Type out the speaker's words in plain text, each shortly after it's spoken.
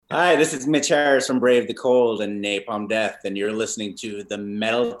Hi, this is Mitch Harris from Brave the Cold and Napalm Death, and you're listening to the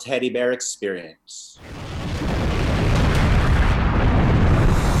Metal Teddy Bear Experience.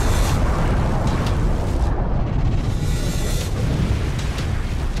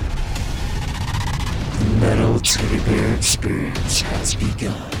 The Metal Teddy Bear Experience has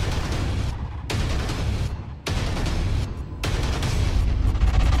begun.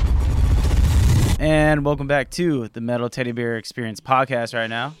 And welcome back to the Metal Teddy Bear Experience podcast right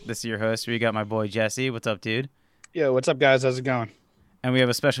now. This is your host. We got my boy Jesse. What's up, dude? Yo, what's up, guys? How's it going? And we have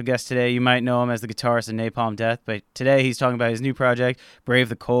a special guest today. You might know him as the guitarist in Napalm Death, but today he's talking about his new project, Brave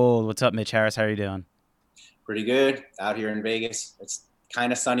the Cold. What's up, Mitch Harris? How are you doing? Pretty good. Out here in Vegas. It's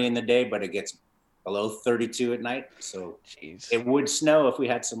kind of sunny in the day, but it gets below 32 at night. So It would snow if we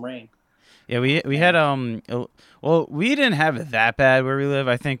had some rain. Yeah, we had well, we didn't have it that bad where we live.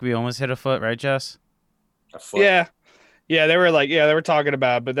 I think we almost hit a foot, right, Jess? A foot. Yeah, they were talking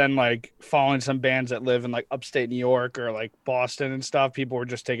about it, but then like following some bands that live in like upstate New York or like Boston and stuff, people were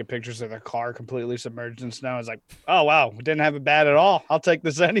just taking pictures of their car completely submerged in snow. I was like, oh wow, we didn't have it bad at all. I'll take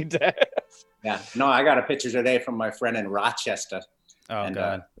this any day. Yeah, no, I got a picture today from my friend in Rochester. Oh, and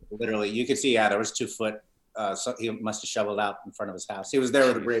God. Literally, you could see, there was 2 foot. So he must have shoveled out in front of his house. He was there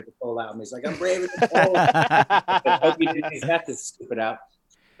with a Brave the Cold out, and he's like, I'm braving the cold. I hope he didn't have to scoop it out.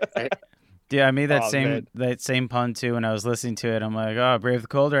 Right? Yeah, I made that same pun too when I was listening to it. I'm like, oh, Brave the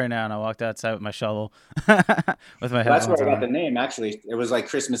Cold right now, and I walked outside with my shovel, with my headphones That's where I got on. the name. Actually, it was like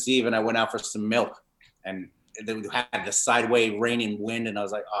Christmas Eve, and I went out for some milk, and they had the sideway raining wind, and I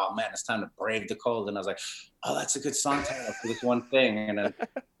was like, oh man, it's time to brave the cold. And I was like, oh, that's a good song title for this one thing. And then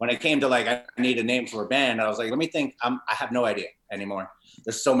when it came to like, I need a name for a band, I was like, let me think. I have no idea anymore.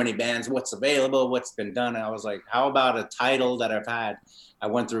 There's so many bands. What's available? What's been done? And I was like, how about a title that I've had? I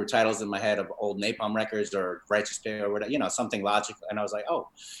went through titles in my head of old Napalm records or Righteous Pig or whatever, something logical. And I was like, oh,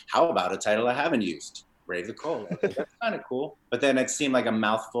 how about a title I haven't used? Brave the Cold. I was like, that's kind of cool. But then it seemed like a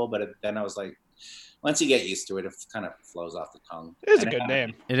mouthful. But then I was like, once you get used to it, it kind of flows off the tongue. It's a good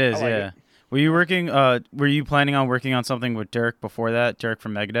name. It is, yeah. It. Were you planning on working on something with Dirk before that, Dirk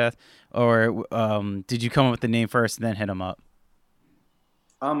from Megadeth? Or did you come up with the name first and then hit him up?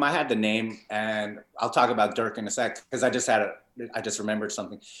 I had the name, and I'll talk about Dirk in a sec, because I just remembered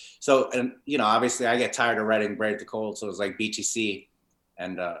something. So, and obviously I get tired of writing Brave the Cold, so it was like BTC,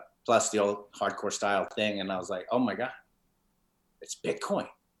 and plus the old hardcore style thing, and I was like, oh my God, it's Bitcoin.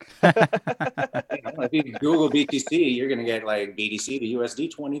 If you Google BTC, you're gonna get like BTC to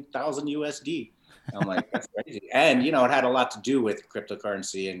USD 20,000 USD. I'm like, that's crazy. And it had a lot to do with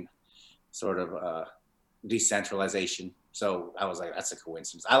cryptocurrency and sort of decentralization. So I was like, that's a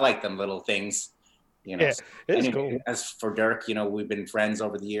coincidence. I like them little things, Yeah, it's cool. As for Dirk, we've been friends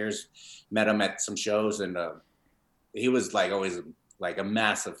over the years. Met him at some shows, and he was like always like a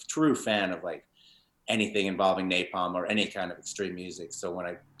massive, true fan of like anything involving Napalm or any kind of extreme music. So when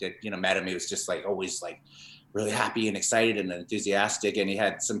I did, met him, he was just like always like really happy and excited and enthusiastic. And he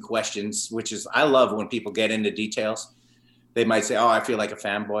had some questions, which is, I love when people get into details. They might say, oh, I feel like a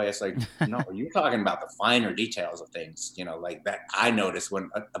fanboy. It's like, no, you're talking about the finer details of things, like that I noticed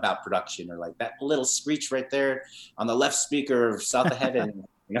about production, or like that little screech right there on the left speaker of South of Heaven.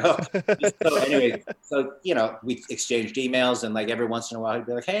 So anyway, we exchanged emails, and like every once in a while he'd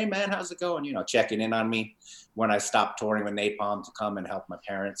be like, hey man, how's it going? Checking in on me when I stopped touring with Napalm to come and help my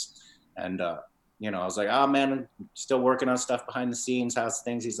parents. And I was like, oh man, I'm still working on stuff behind the scenes. How's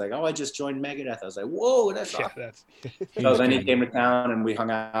things? He's like, oh, I just joined Megadeth. I was like, whoa, that's awesome. So then he came to town and we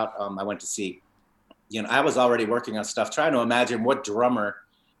hung out. I went to see, I was already working on stuff, trying to imagine what drummer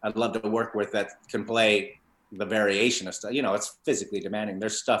I'd love to work with that can play the variation of stuff. It's physically demanding.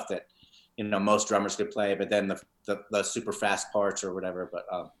 There's stuff that, most drummers could play, but then the super fast parts or whatever.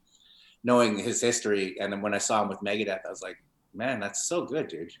 But knowing his history, and then when I saw him with Megadeth, I was like, man, that's so good,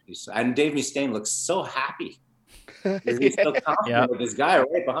 dude. And Dave Mustaine looks so happy. He's so confident with this guy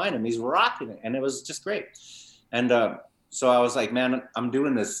right behind him. He's rocking it, and it was just great. And so I was like, man, I'm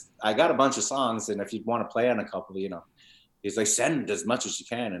doing this. I got a bunch of songs, and if you want to play on a couple, he's like, send as much as you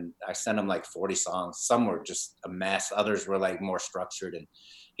can. And I sent him like 40 songs. Some were just a mess. Others were like more structured. And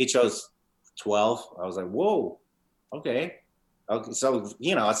he chose 12. I was like, whoa, okay. So,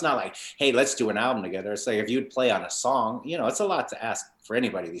 it's not like, hey, let's do an album together. It's like, if you'd play on a song, it's a lot to ask for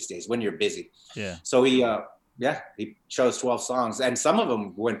anybody these days when you're busy. Yeah. So he chose 12 songs. And some of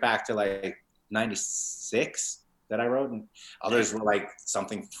them went back to like 96 that I wrote. And others were like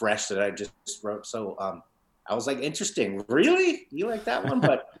something fresh that I just wrote. So I was like, interesting. Really? You like that one?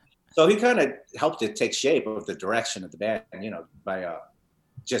 But so he kind of helped it take shape of the direction of the band, by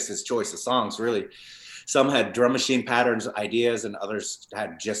just his choice of songs, really. some had drum machine patterns, ideas, and others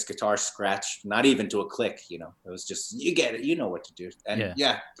had just guitar scratch, not even to a click, you know. It was just, you get it, you know what to do. And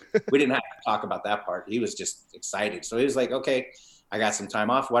yeah, we didn't have to talk about that part. He was just excited. So he was like, okay, I got some time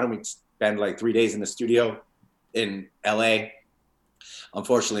off. Why don't we spend like 3 days in the studio in LA?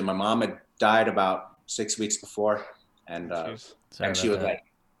 Unfortunately, my mom had died about 6 weeks before. And she was like,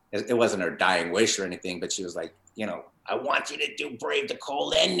 it wasn't her dying wish or anything, but she was like, you know, I want you to do Brave the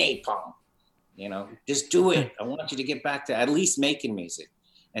Cold and Napalm. You know, just do it. I want you to get back to at least making music.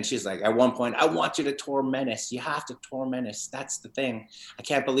 And she's like, at one point, I want you to tour Menace. You have to tour Menace. That's the thing. I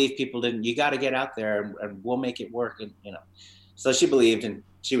can't believe people didn't. You got to get out there and we'll make it work. And, you know, so she believed, and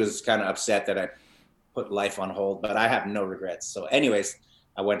she was kind of upset that I put life on hold, but I have no regrets. So anyways,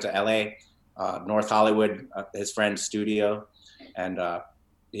 I went to LA, North Hollywood, his friend's studio. And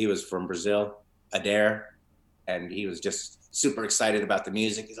he was from Brazil, Adair. And he was just super excited about the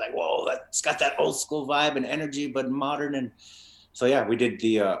music. He's like, whoa, it's got that old school vibe and energy, but modern. And so, yeah, we did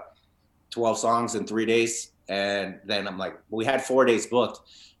the 12 songs in 3 days. And then I'm like, we had 4 days booked.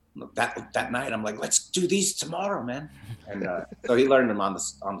 That night, I'm like, let's do these tomorrow, man. And so he learned them on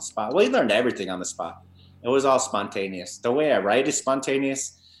the spot. Well, he learned everything on the spot. It was all spontaneous. The way I write is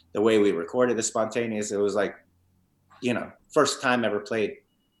spontaneous. The way we recorded is spontaneous. It was like, you know, first time ever played.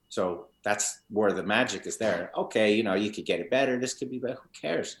 So that's where the magic is there. Okay, you know, you could get it better. This could be better. Who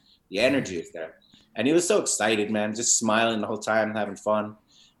cares? The energy is there. And he was so excited, man, just smiling the whole time, having fun.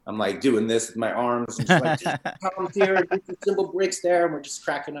 I'm like doing this with my arms. And just like, just come here, get the cymbal breaks there. And we're just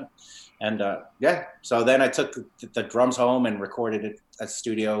cracking up. And yeah, so then I took the drums home and recorded it at a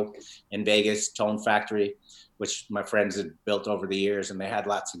studio in Vegas, Tone Factory, which my friends had built over the years. And they had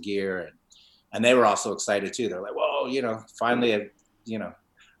lots of gear. And they were also excited too. They're like, whoa, you know, finally,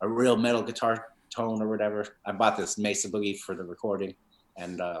 a real metal guitar tone or whatever. I bought this Mesa Boogie for the recording,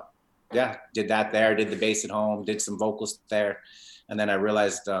 and yeah, did that there, did the bass at home, did some vocals there. And then I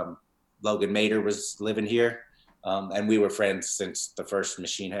realized Logan Mader was living here, and we were friends since the first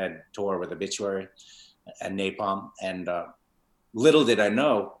Machine Head tour with Obituary and Napalm. And little did I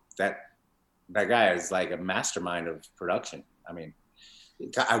know that guy is like a mastermind of production. I mean,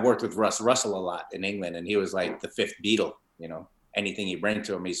 I worked with Russ Russell a lot in England, and he was like the fifth Beatle, you know. Anything you bring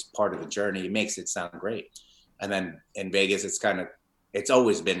to him, he's part of the journey. He makes it sound great. And then in Vegas, it's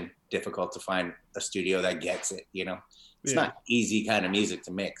always been difficult to find a studio that gets it, you know. It's not easy kind of music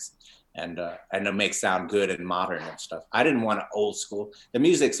to mix and to make sound good and modern and stuff. I didn't want old school. The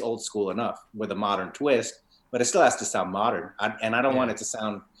music's old school enough with a modern twist, but it still has to sound modern. And I don't want it to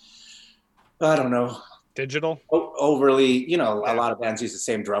sound, I don't know, digital, overly, you know. A lot of bands use the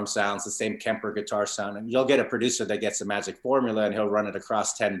same drum sounds, the same Kemper guitar sound, and you'll get a producer that gets a magic formula and he'll run it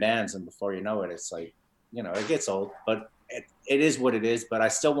across 10 bands, and before you know it, it's like, you know, it gets old. But it is what it is. But I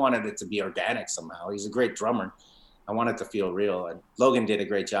still wanted it to be organic somehow. He's a great drummer. I want it to feel real, and Logan did a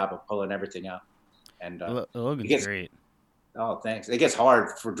great job of pulling everything out. And Logan's great. Oh, thanks. It gets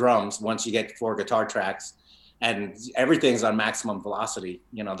hard for drums once you get 4 guitar tracks. And everything's on maximum velocity,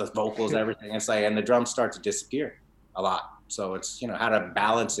 you know, the vocals, everything. It's like, and the drums start to disappear a lot. So it's, you know, how to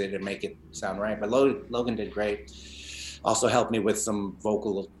balance it and make it sound right. But Logan did great. Also helped me with some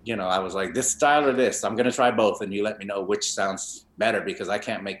vocal, you know, I was like, this style or this, I'm going to try both. And you let me know which sounds better, because I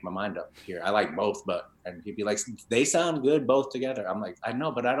can't make my mind up here. I like both, and he'd be like, they sound good both together. I'm like, I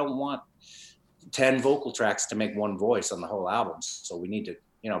know, but I don't want 10 vocal tracks to make one voice on the whole album. So we need to,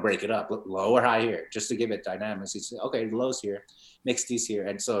 you know, break it up, low or high here, just to give it dynamics. He said, okay, the lows here, mix these here.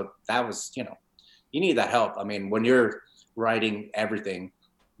 And so that was, you know, you need that help. I mean, when you're writing everything,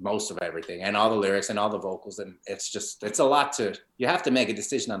 most of everything, and all the lyrics and all the vocals, and it's a lot you have to make a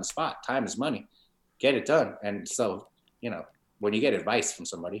decision on the spot. Time is money. Get it done. And so, you know, when you get advice from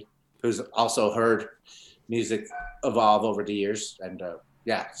somebody who's also heard music evolve over the years, and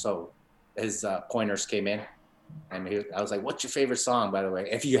so his pointers came in. And I was like, what's your favorite song, by the way,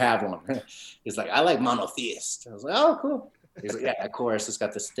 if you have one? He's like, I like Monotheist. I was like, oh, cool. He's like, yeah, of course. It's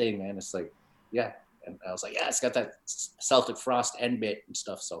got this thing, man. It's like, yeah. And I was like, yeah, it's got that Celtic Frost end bit and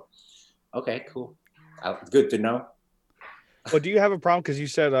stuff. So, okay, cool. Good to know. Well, do you have a problem? Because you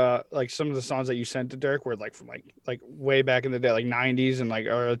said like some of the songs that you sent to Dirk were like from like way back in the day, like 90s and like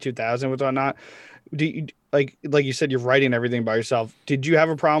early 2000 and whatnot. Do you, like you said, you're writing everything by yourself. Did you have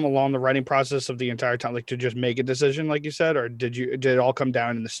a problem along the writing process of the entire time, like to just make a decision, like you said, or did it all come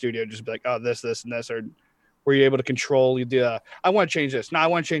down in the studio, just be like, oh, this, and this, or were you able to control the, I want to change this. Now I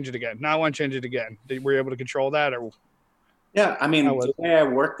want to change it again. Now I want to change it again. Were you able to control that? Or yeah, I mean, the way I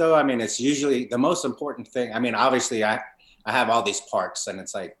work though, I mean, it's usually the most important thing. I mean, obviously I have all these parts, and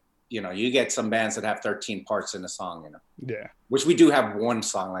it's like, you get some bands that have 13 parts in a song, Yeah. which we do have one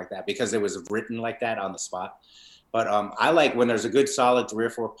song like that because it was written like that on the spot. But I like when there's a good solid 3 or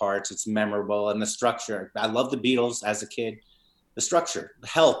 4 parts, it's memorable, and the structure. I love the Beatles as a kid. The structure,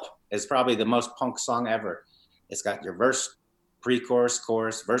 Help is probably the most punk song ever. It's got your verse, pre-chorus,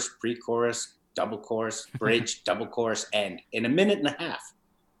 chorus, verse, pre-chorus, double chorus, bridge, double chorus, end in a minute and a half.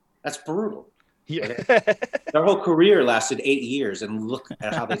 That's brutal. Yeah. Okay? Their whole career lasted 8 years, and look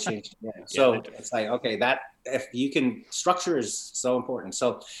at how they changed again. So Yeah, it's like, okay, that if you can, structure is so important.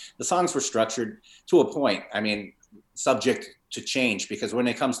 So the songs were structured to a point. I mean, subject to change, because when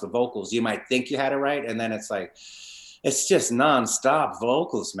it comes to vocals, you might think you had it right, and then it's like, it's just nonstop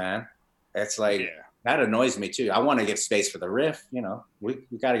vocals, man. It's like, that annoys me too. I want to get space for the riff, we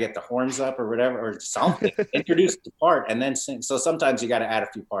got to get the horns up or whatever, or something, introduce the part and then sing. So sometimes you got to add a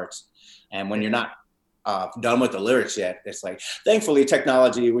few parts. And when you're not done with the lyrics yet, it's like, thankfully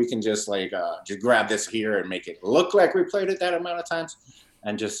technology, we can just grab this here and make it look like we played it that amount of times.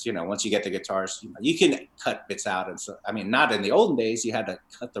 And just, once you get the guitars, you can cut bits out. And so, I mean, not in the olden days, you had to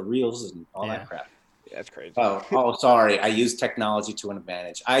cut the reels and all that crap. Yeah, that's crazy. Oh, sorry. I used technology to an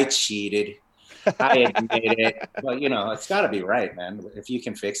advantage. I cheated. I admit it. But, it's got to be right, man. If you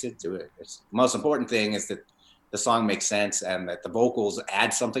can fix it, do it. The most important thing is that the song makes sense and that the vocals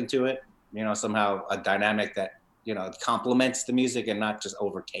add something to it, somehow a dynamic that, complements the music and not just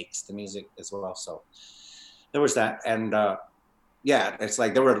overtakes the music as well. So there was that. And, it's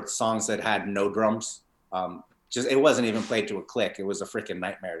like there were songs that had no drums. It wasn't even played to a click. It was a freaking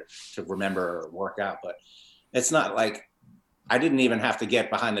nightmare to remember or work out. But it's not like I didn't even have to get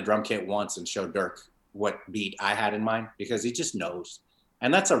behind the drum kit once and show Dirk what beat I had in mind, because he just knows.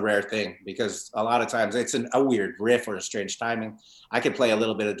 And that's a rare thing, because a lot of times it's a weird riff or a strange timing. I could play a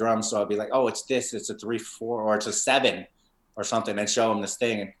little bit of drums, so I'll be like, oh, it's this, it's a 3/4, or it's a 7 or something, and show him this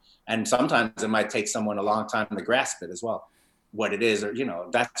thing. And sometimes it might take someone a long time to grasp it as well, what it is, or,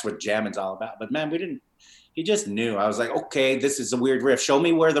 that's what jamming's all about. But man, he just knew. I was like, okay, this is a weird riff. Show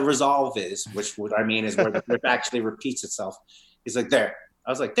me where the resolve is, which what I mean is where the riff actually repeats itself. He's like, there. I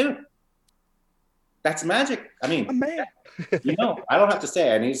was like, dude, that's magic. I mean, man. I don't have to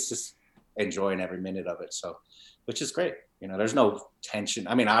say, and he's just enjoying every minute of it. So, which is great. There's no tension.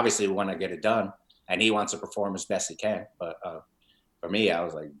 I mean, obviously we want to get it done, and he wants to perform as best he can. But for me, I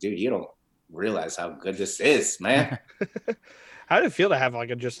was like, dude, you don't realize how good this is, man. How did it feel to have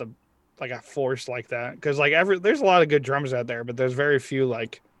just a force like that? Because there's a lot of good drummers out there, but there's very few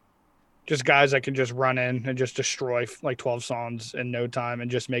just guys that can just run in and just destroy 12 songs in no time and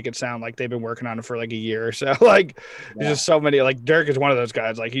just make it sound like they've been working on it for a year or so. There's just so many. Dirk is one of those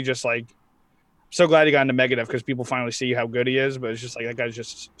guys. He just so glad he got into Megadeth, because people finally see how good he is. But it's just that guy's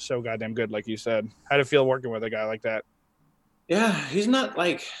just so goddamn good, like you said. How did it feel working with a guy like that? Yeah, he's not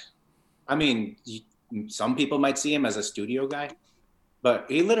I mean, some people might see him as a studio guy, but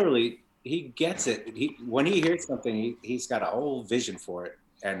he gets it. When he hears something, he's got a whole vision for it.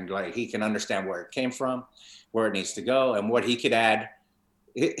 And he can understand where it came from, where it needs to go, and what he could add.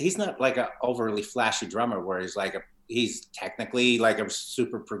 He's not an overly flashy drummer where he's technically a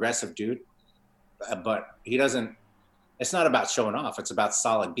super progressive dude, but he doesn't. It's not about showing off. It's about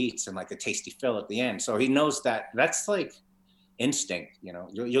solid beats and a tasty fill at the end. So he knows that's instinct.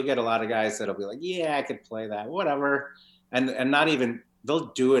 You'll get a lot of guys that'll be like, yeah, I could play that, whatever, and not even, they'll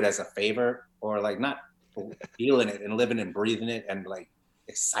do it as a favor, or not feeling it and living and breathing it and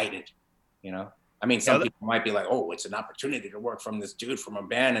excited. I mean, some people might be like, oh, it's an opportunity to work from this dude from a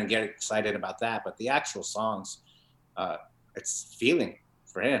band and get excited about that. But the actual songs, it's feeling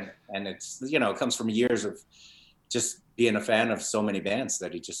for him. And it's, it comes from years of just being a fan of so many bands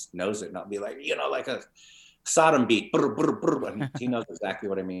that he just knows it. And I'll be like, like a Sodom beat. Brr, brr, brr, and he knows exactly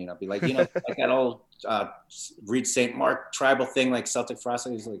what I mean. I'll be like, like that old Reed St. Mark tribal thing, like Celtic Frost.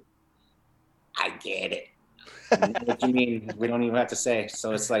 He's like, I get it. What you mean? We don't even have to say.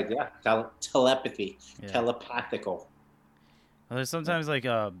 So it's telepathy, telepathical. Well, there's sometimes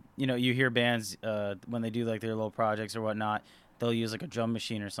you hear bands when they do their little projects or whatnot, they'll use a drum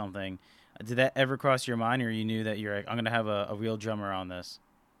machine or something. Did that ever cross your mind, or you knew that you're I'm gonna have a real drummer on this?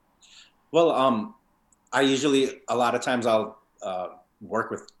 Well, I usually, a lot of times I'll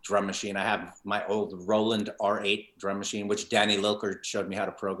work with drum machine. I have my old Roland R8 drum machine, which Danny Lilker showed me how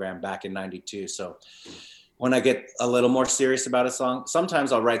to program back in '92. So when I get a little more serious about a song,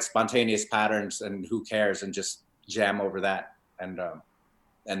 sometimes I'll write spontaneous patterns and who cares, and just jam over that, and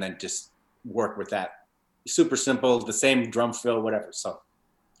then just work with that. Super simple, the same drum fill, whatever. So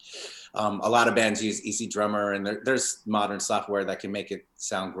a lot of bands use Easy Drummer, and there's modern software that can make it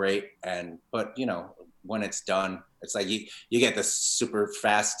sound great. But when it's done, It's like you get the super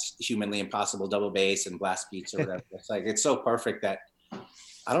fast, humanly impossible double bass and blast beats or whatever. It's like, it's so perfect that,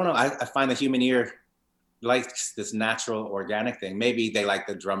 I don't know, I find the human ear likes this natural organic thing. Maybe they like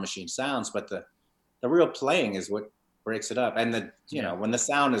the drum machine sounds, but the real playing is what breaks it up. And you know, when the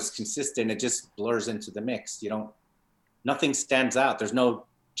sound is consistent, it just blurs into the mix. Nothing stands out. There's no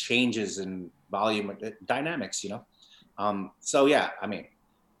changes in volume dynamics, you know? So yeah, I mean,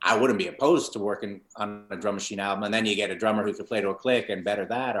 I wouldn't be opposed to working on a drum machine album. And then you get a drummer who can play to a click and better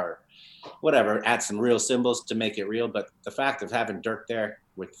that, or whatever, add some real cymbals to make it real. But the fact of having Dirk there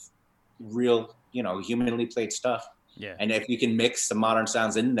with real, you know, humanly played stuff. Yeah. And if you can mix some modern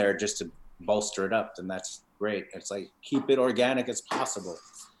sounds in there just to bolster it up, then that's great. It's like, keep it organic as possible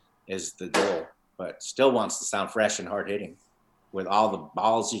is the goal, but still wants to sound fresh and hard hitting with all the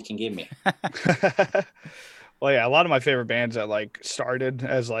balls you can give me. Well, yeah, a lot of my favorite bands that like started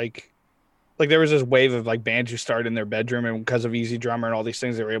as like there was this wave of like bands who started in their bedroom, and because of Easy Drummer and all these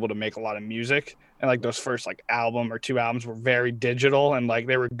things, they were able to make a lot of music. And like those first like album or two albums were very digital, and like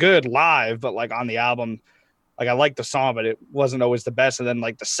they were good live, but like on the album, like I liked the song, but it wasn't always the best. And then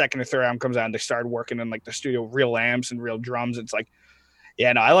like the second or third album comes out and they started working in like the studio, real amps and real drums. It's like,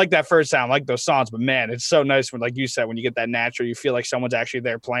 yeah, no, I like that first sound, I like those songs, but man, it's so nice when, like you said, when you get that natural, you feel like someone's actually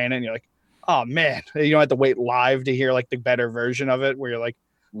there playing it, and you're like, oh man, you don't have to wait live to hear like the better version of it, where you're like,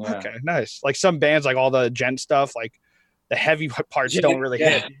 okay, nice. Like some bands, like all the gent stuff, like the heavy parts don't really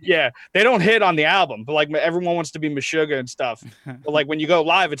hit. Yeah, they don't hit on the album, but like everyone wants to be Meshuggah and stuff. But like when you go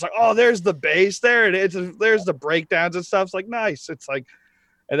live, it's like, oh, there's the bass, there it is, there's the breakdowns and stuff. It's like nice. It's like,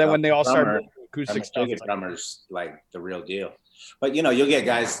 and then when they all start acoustic stuff, it's drummers like the real deal. But you know, you'll get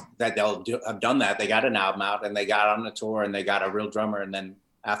guys that have done that. They got an album out and they got on the tour and they got a real drummer, and then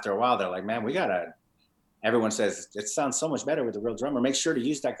after a while, they're like, man, everyone says it sounds so much better with a real drummer. Make sure to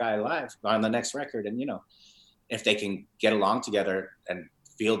use that guy live on the next record. And, you know, if they can get along together and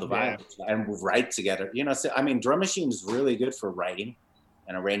feel the vibe and write together, you know, so, I mean, Drum Machine is really good for writing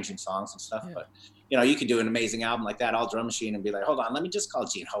and arranging songs and stuff. Yeah. But, you know, you could do an amazing album like that, all Drum Machine, and be like, hold on, let me just call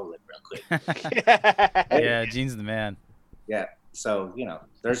Gene Holiday real quick. Yeah, Gene's the man. Yeah. So, you know,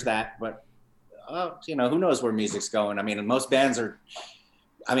 there's that. But, you know, who knows where music's going? I mean, most bands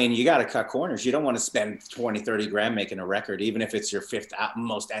you got to cut corners. You don't want to spend 20, 30 grand making a record, even if it's your fifth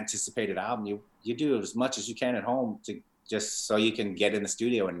most anticipated album. You do as much as you can at home to just so you can get in the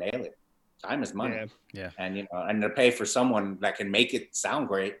studio and nail it. Time is money. Yeah. And, you know, and to pay for someone that can make it sound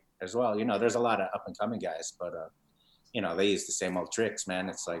great as well. You know, there's a lot of up and coming guys, but, you know, they use the same old tricks, man.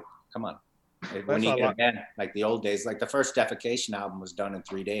 It's like, come on. When you get a band, like the old days, like the first Defecation album was done in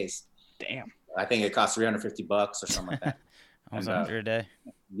 3 days. Damn. I think it cost $350 or something like that. Almost $100 a day.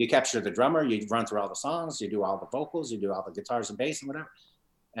 You capture the drummer, you run through all the songs, you do all the vocals, you do all the guitars and bass and whatever,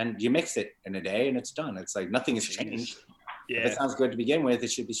 and you mix it in a day and it's done. It's like nothing has changed. Yeah. If it sounds good to begin with,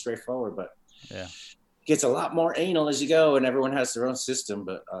 it should be straightforward, but it gets a lot more anal as you go, and everyone has their own system.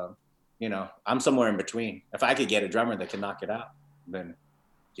 But, you know, I'm somewhere in between. If I could get a drummer that can knock it out, then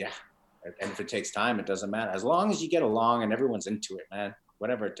yeah. And if it takes time, it doesn't matter. As long as you get along and everyone's into it, man,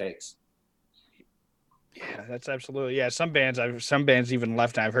 whatever it takes. Yeah, that's absolutely. Yeah, some bands even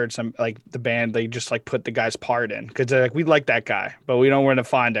left, and I've heard some, like the band, they just like put the guy's part in because they're like, we like that guy, but we don't know where to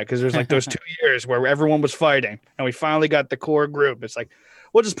find it, because there's like those 2 years where everyone was fighting, and we finally got the core group. It's like,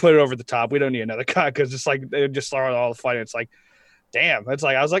 we'll just put it over the top. We don't need another guy, because it's like they just started all the fighting. It's like, damn. It's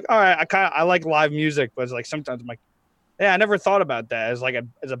like I was like, all right, I like live music, but it's like sometimes I'm like, yeah, I never thought about that as like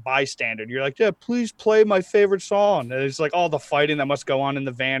as a bystander. You're like, yeah, please play my favorite song. And it's like all the fighting that must go on in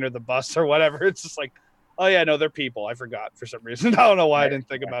the van or the bus or whatever. It's just like, oh, yeah, no, they're people. I forgot for some reason. I don't know why I didn't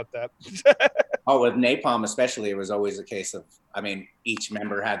think about that. With Napalm especially, it was always a case of, I mean, each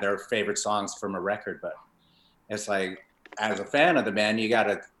member had their favorite songs from a record, but it's like, as a fan of the band,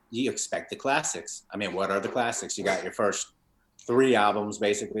 you expect the classics. I mean, what are the classics? You got your first 3 albums,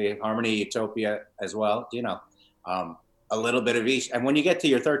 basically, Harmony, Utopia as well, you know, a little bit of each. And when you get to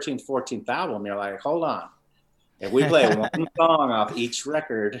your 13th, 14th album, you're like, hold on. If we play one song off each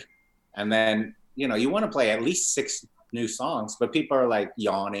record, and then, you know, you want to play at least 6 new songs, but people are like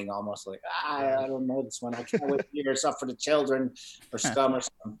yawning, almost like, I don't know this one. I can't wait to hear Stuff for the Children or Scum or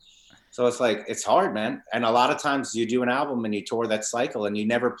something. So it's like, it's hard, man. And a lot of times you do an album and you tour that cycle and you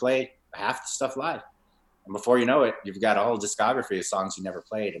never play half the stuff live. And before you know it, you've got a whole discography of songs you never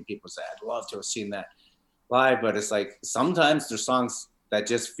played. And people say, I'd love to have seen that live. But it's like, sometimes there's songs that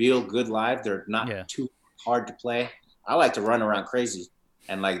just feel good live. They're not too hard to play. I like to run around crazy.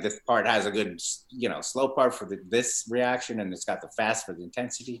 And like this part has a good, you know, slow part for this reaction, and it's got the fast for the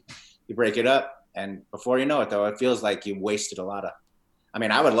intensity. You break it up, and before you know it, though, it feels like you wasted a lot I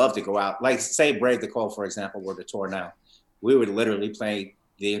mean, I would love to go out, like say Brave the Cold, for example, we're to tour now. We would literally play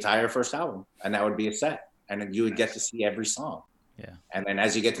the entire first album, and that would be a set, and then you would get to see every song. Yeah. And then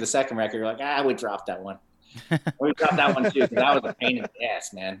as you get to the second record, you're like, we dropped that one. We dropped that one too, because that was a pain in the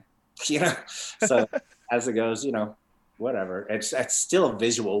ass, man. So as it goes, whatever. It's still a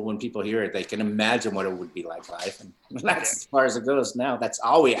visual. When people hear it, they can imagine what it would be like live, and that's as far as it goes now. That's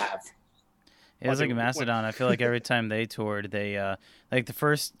all we have. It was like Mastodon. I feel like every time they toured, they like the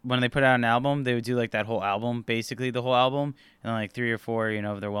first when they put out an album, they would do like that whole album, basically the whole album, and then like 3 or 4,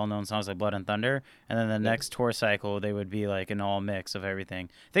 of their well-known songs like Blood and Thunder, and then the next tour cycle they would be like an all mix of everything.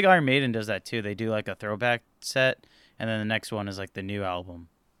 I think Iron Maiden does that too. They do like a throwback set, and then the next one is like the new album.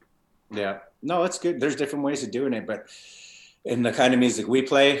 Yeah, no, it's good. There's different ways of doing it, but in the kind of music we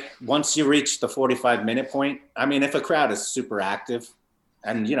play, once you reach the 45-minute point, I mean, if a crowd is super active.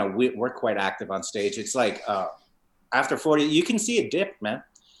 And, we're quite active on stage. It's like after 40, you can see a dip, man.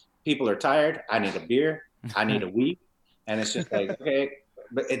 People are tired. I need a beer. I need a week. And it's just like, okay,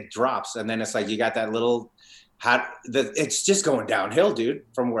 but it drops. And then it's like you got that little it's just going downhill, dude,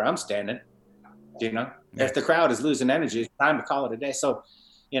 from where I'm standing. If the crowd is losing energy, it's time to call it a day. So,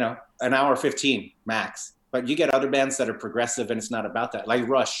 an hour 15 max. But you get other bands that are progressive and it's not about that. Like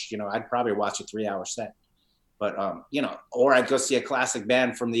Rush, I'd probably watch a 3-hour set. But, or I'd go see a classic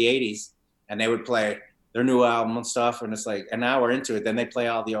band from the 80s and they would play their new album and stuff. And it's like an hour into it, then they play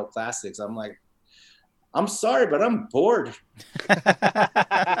all the old classics. I'm like, I'm sorry, but I'm bored.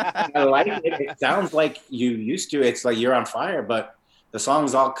 I like it. It sounds like you used to. It's like you're on fire, but the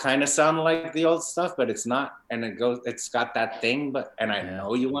songs all kind of sound like the old stuff, but it's not. And it's got that thing. And I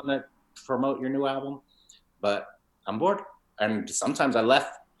know you want to promote your new album, but I'm bored. And sometimes I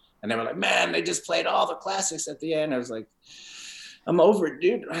left. And they were like, man, they just played all the classics at the end. I was like, I'm over it,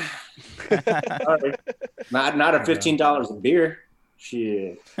 dude. Sorry. Not a $15 a beer.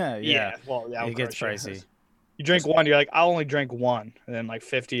 Shit. Yeah. Well, it gets pricey. You drink one, you're like, I'll only drink one. And then like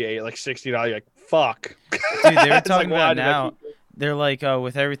 $58, like $60, you're like, fuck. Dude, they were talking about now. They're like,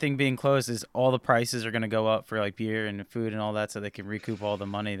 with everything being closed, is all the prices are going to go up for like beer and food and all that so they can recoup all the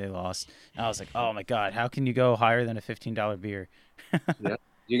money they lost. And I was like, oh my God, how can you go higher than a $15 beer? Yeah.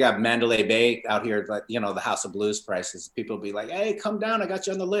 You got Mandalay Bay out here, like, the House of Blues prices. People be like, hey, come down. I got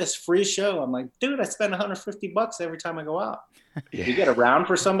you on the list. Free show. I'm like, dude, I spend $150 every time I go out. Yeah. You get a round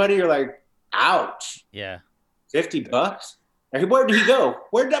for somebody, you're like, ouch. Yeah. $50? Where did he go?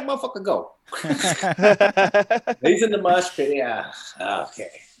 Where did that motherfucker go? He's in the mush pit. Yeah.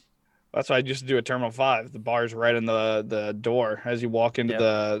 Okay. That's why I used to do at Terminal 5. The bar's right in the door as you walk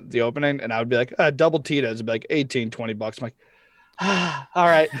into the opening. And I would be like, double Tito's. It'd be like $18, $20. I'm like, all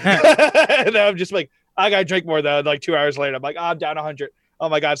right. And then I'm just like, I gotta drink more though. Like 2 hours later, I'm like, I'm down 100. Oh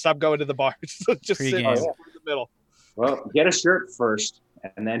my God, stop going to the bar. Just sit in the middle. Well, get a shirt first,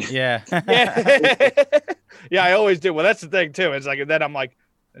 and then yeah. Yeah, I always do. Well, that's the thing too. It's like, and then I'm like,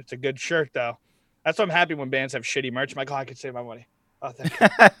 it's a good shirt though. That's why I'm happy when bands have shitty merch. I'm like, I can save my money. Oh, thank you.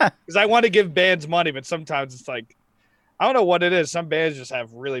 Because I want to give bands money, but sometimes it's like, I don't know what it is. Some bands just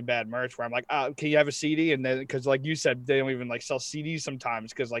have really bad merch where I'm like, can you have a CD? And then, because like you said, they don't even like sell CDs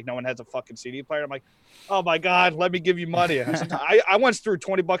sometimes because like no one has a fucking CD player. I'm like, oh my God, let me give you money. I once threw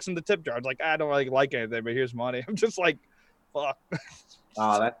 $20 in the tip jar. I was like, I don't really like anything, but here's money. I'm just like, fuck.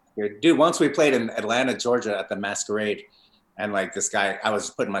 Oh, that's good. Dude, once we played in Atlanta, Georgia at the Masquerade. And like this guy, I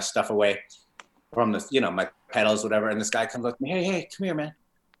was putting my stuff away from the, my pedals, whatever. And this guy comes up to me, hey, come here, man.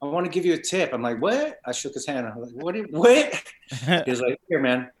 I want to give you a tip. I'm like, what? I shook his hand. I'm like, what? He was like, here,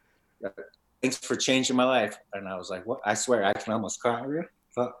 man. Thanks for changing my life. And I was like, what? I swear, I can almost cry.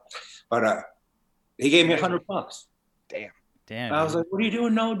 But he gave me $100. Damn. And I was like, what are you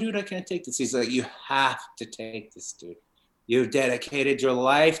doing? No, dude, I can't take this. He's like, you have to take this, dude. You've dedicated your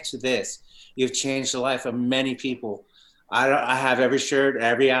life to this. You've changed the life of many people. I have every shirt,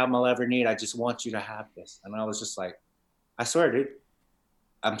 every album I'll ever need. I just want you to have this. And I was just like, I swear, dude.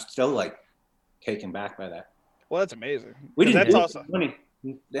 I'm still like taken back by that. Well, that's amazing. We didn't do awesome. Money.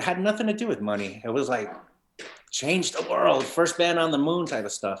 It had nothing to do with money. It was like change the world, first band on the moon type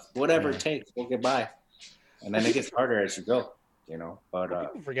of stuff. Whatever it takes, we'll get by. And then it gets harder as you go, But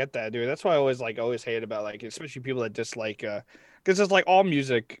people forget that, dude. That's why I always hate about like, especially people that dislike, because it's like all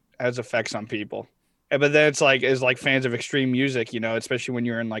music has effects on people. But then it's like fans of extreme music, especially when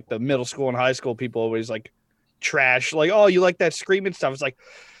you're in like the middle school and high school, people always like trash, like, oh, you like that screaming stuff. It's like,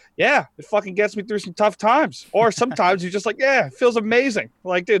 yeah, it fucking gets me through some tough times. Or sometimes you're just like, yeah, it feels amazing.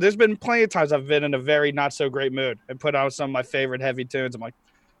 Like, dude, there's been plenty of times I've been in a very not so great mood and put on some of my favorite heavy tunes. I'm like,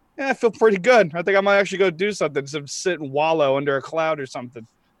 yeah, I feel pretty good. I think I might actually go do something, some sit and wallow under a cloud or something.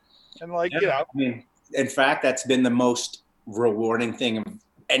 And like, I mean, in fact, that's been the most rewarding thing of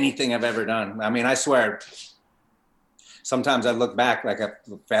anything I've ever done. I mean, I swear, sometimes I look back like a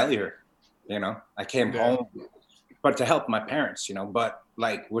failure, you know. I came home, but to help my parents, you know, but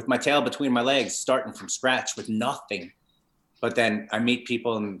like with my tail between my legs, starting from scratch with nothing. But then I meet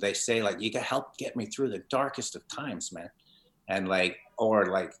people and they say like, you can help get me through the darkest of times, man. And like, or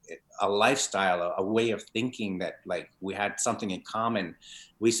like a lifestyle, a way of thinking that like we had something in common.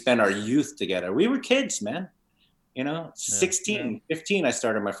 We spent our youth together. We were kids, man. You know, 16, 15, I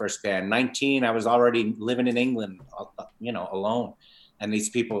started my first band. 19, I was already living in England, you know, alone. And these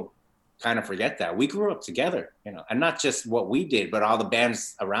people kind of forget that. We grew up together, you know, and not just what we did, but all the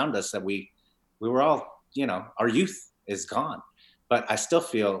bands around us that we were all, you know, our youth is gone. But I still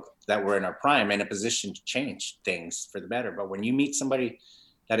feel that we're in our prime in a position to change things for the better. But when you meet somebody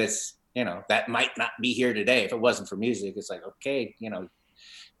that is, you know, that might not be here today, if it wasn't for music, it's like, okay, you know,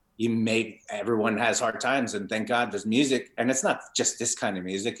 everyone has hard times, and thank God there's music. And it's not just this kind of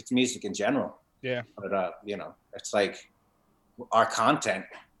music, it's music in general. Yeah. But you know, it's like our content,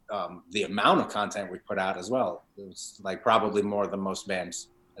 the amount of content we put out as well, it was like probably more than most bands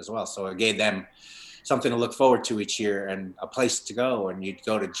as well. So it gave them something to look forward to each year and a place to go. And you'd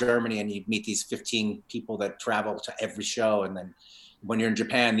go to Germany and you'd meet these 15 people that travel to every show. And then when you're in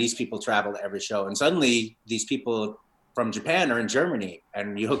Japan, these people travel to every show. And suddenly these people from Japan are in Germany,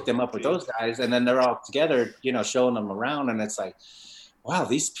 and you hook them up with those guys, and then they're all together, you know, showing them around. And it's like, wow,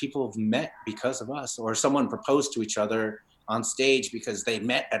 these people have met because of us, or someone proposed to each other on stage because they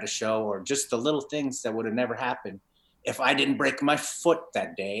met at a show, or just the little things that would have never happened if I didn't break my foot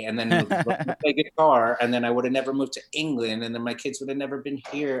that day, and then play guitar, and then I would have never moved to England, and then my kids would have never been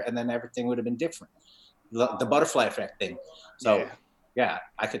here, and then everything would have been different. The butterfly effect thing. So yeah,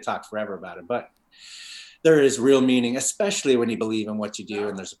 I could talk forever about it, but there is real meaning, especially when you believe in what you do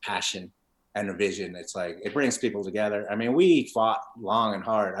and there's a passion and a vision. It's like, it brings people together. I mean, we fought long and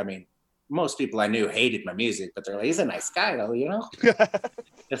hard. I mean, most people I knew hated my music, but they're like, he's a nice guy though, you know?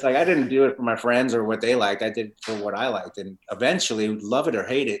 It's like, I didn't do it for my friends or what they liked. I did it for what I liked. And eventually, love it or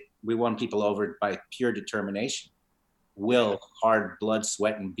hate it, we won people over by pure determination, will, hard blood,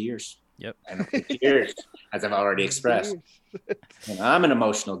 sweat, and beers. Yep. And tears, as I've already expressed. You know, I'm an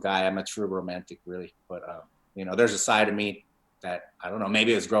emotional guy. I'm a true romantic, really. But, you know, there's a side of me that, I don't know,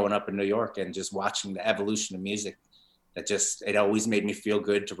 maybe it was growing up in New York and just watching the evolution of music that just, it always made me feel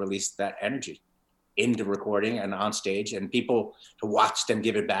good to release that energy into recording and on stage, and people to watch them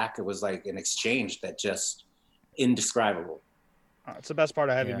give it back. It was like an exchange that just indescribable. It's the best part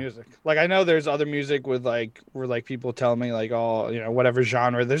of heavy music. Like, I know there's other music with like, where like people tell me like, oh, you know, whatever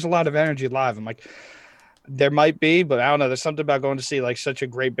genre, there's a lot of energy live. I'm like, there might be, but I don't know. There's something about going to see like such a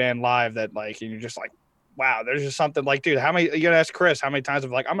great band live that like, you're just like, wow, there's just something like, dude, how many, you gotta ask Chris, how many times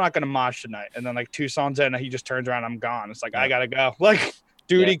I'm like, I'm not going to mosh tonight. And then like 2 songs in, he just turns around, I'm gone. It's like, I gotta go. Like,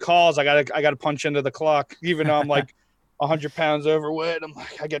 duty calls. I gotta punch into the clock, even though I'm like 100 pounds overweight. I'm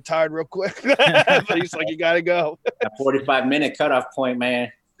like, I get tired real quick. But he's like, you gotta go. A 45-minute cutoff point,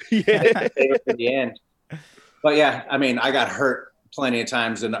 man. Yeah. Save it for the end. But yeah, I mean, I got hurt plenty of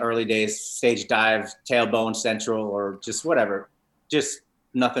times in the early days, stage dive, tailbone central, or just whatever, just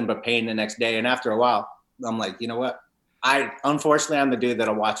nothing but pain the next day. And after a while, I'm like, you know what? Unfortunately, I'm the dude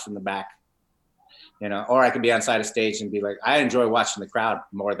that'll watch from the back, you know, or I could be on side of stage and be like, I enjoy watching the crowd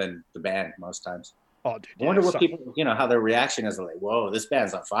more than the band most times. Oh, dude, I wonder what people, you know, how their reaction is. Like, whoa, this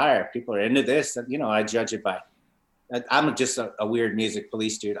band's on fire. People are into this. And, you know, I judge it by, I'm just a weird music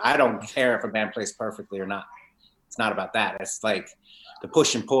police dude. I don't care if a band plays perfectly or not. It's not about that. It's like the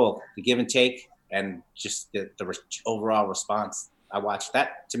push and pull, the give and take, and just the overall response. I watch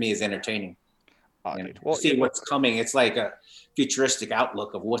that. To me, is entertaining. Well, see what's coming. It's like a futuristic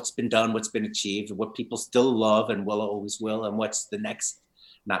outlook of what's been done, what's been achieved, what people still love and will always will, and what's the next,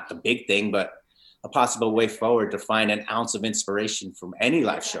 not the big thing, but a possible way forward to find an ounce of inspiration from any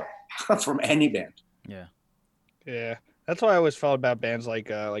live show, from any band. Yeah. That's why I always felt about bands like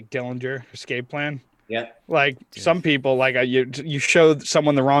Dillinger, Escape Plan. Yeah. Like some people, like you show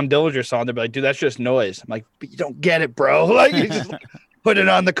someone the Ron Dillinger song, they'll be like, dude, that's just noise. I'm like, but you don't get it, bro. Like, you just like, put it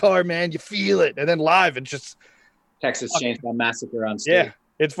on the car, man. You feel it. And then live, it's just Texas Chainsaw Massacre on stage. Yeah,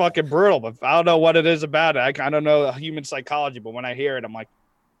 it's fucking brutal. But I don't know what it is about it. I don't know human psychology, but when I hear it, I'm like,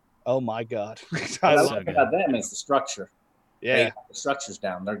 oh my God. What I love about them is the structure. Yeah. The structure's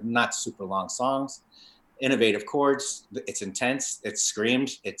down. They're not super long songs. Innovative chords. It's intense. It's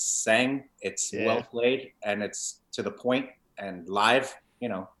screamed. It's sang. It's well played, and it's to the point and live. You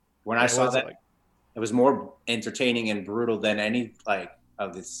know, when I saw that, it was more entertaining and brutal than any like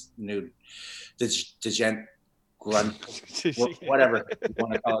of this new degent grunt, whatever you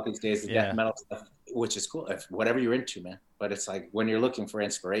want to call it these days, the death metal stuff. which is cool. If whatever you're into, man. But it's like when you're looking for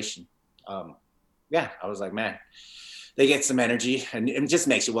inspiration, yeah, I was like, man, they get some energy, and it just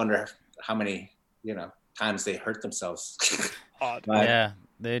makes you wonder how many, times they hurt themselves. Yeah,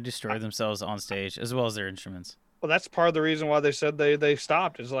 they destroy themselves on stage as well as their instruments. Well, that's part of the reason why they said they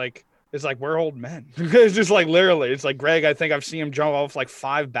stopped. It's like we're old men. It's just like literally. It's like Greg. I think I've seen him jump off like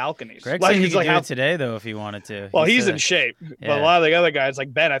 5 balconies. Greg like said he he's could like do it today though if he wanted to. Well, He he's said in shape, but Yeah. a lot of the other guys,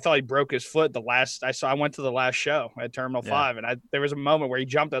 like Ben, I thought he broke his foot the last I went to the last show at Terminal 5, and there was a moment where he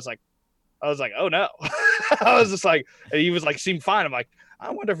jumped. I was like, oh no. I was just like, and he was like, seemed fine. I'm like, I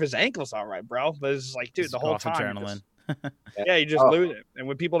wonder if his ankle's all right, bro. But it's like, dude, Just the whole off time. adrenaline. You just lose it. And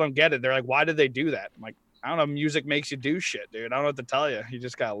when people don't get it, they're like, why did they do that? I'm like, I don't know. Music makes you do shit, dude. I don't know what to tell you. You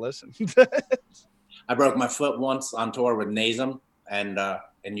just gotta listen. I broke my foot once on tour with Nazem and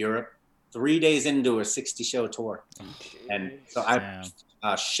in Europe, 3 days into a 60-show tour. And so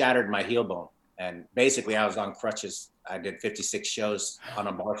I shattered my heel bone. And basically I was on crutches. I did 56 shows on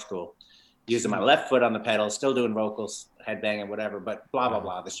a bar stool, using my left foot on the pedal, still doing vocals, headbanging, whatever, but blah, blah,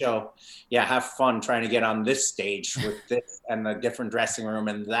 blah. The show, have fun trying to get on this stage with this and the different dressing room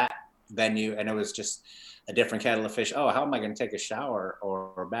and that venue. And it was just a different kettle of fish. Oh, how am I going to take a shower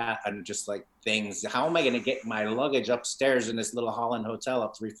or bath? And just like things, how am I going to get my luggage upstairs in this little Holland hotel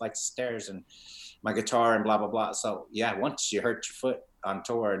up 3 flights of stairs and my guitar and blah, blah, blah. So once you hurt your foot on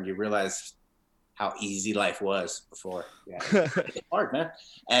tour and you realize how easy life was before. It's hard, man.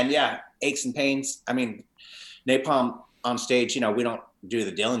 And aches and pains. I mean, Napalm on stage, we don't do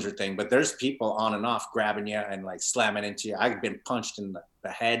the Dillinger thing, but there's people on and off grabbing you and like slamming into you. I've been punched in the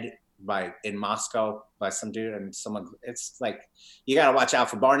head in Moscow by some dude, and someone, it's like, you got to watch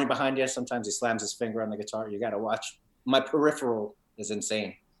out for Barney behind you. Sometimes he slams his finger on the guitar. You got to watch. My peripheral is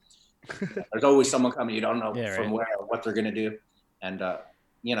insane. There's always someone coming. You don't know from where or what they're going to do. And,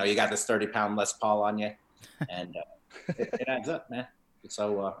 you got this 30-pound Les Paul on you, and it adds up, man.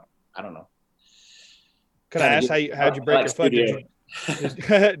 So I don't know. Can I ask how'd you break your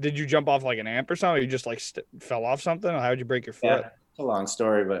foot? Did you jump off like an amp or something? Or you just like fell off something? Or how'd you break your foot? Yeah, it's a long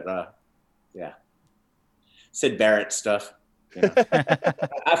story, but Sid Barrett stuff.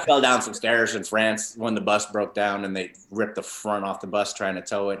 I fell down some stairs in France when the bus broke down, and they ripped the front off the bus trying to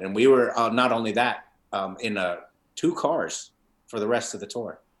tow it. And we were not only that, in 2 cars for the rest of the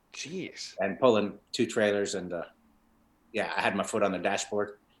tour. Jeez. And pulling 2 trailers, and I had my foot on the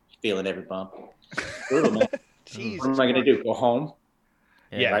dashboard, feeling every bump. Brutal, man. Jeez. What am I gonna do? Go home?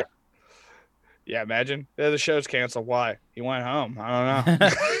 Yeah. Right? Yeah, imagine. The show's canceled. Why? He went home. I don't know.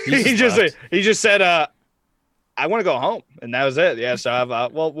 he just said, I want to go home, and that was it. Yeah, so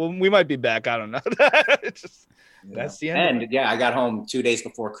we might be back. I don't know. That's the end. And I got home 2 days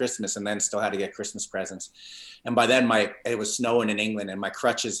before Christmas, and then still had to get Christmas presents. And by then, it was snowing in England, and my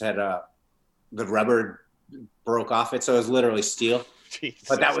crutches had the rubber broke off it, so it was literally steel. Jesus,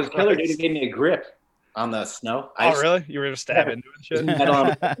 but that was killer, dude. It gave me a grip on the snow. Oh, really? You were gonna stab into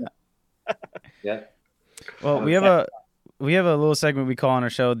it? Yeah. Well, we have a little segment we call on our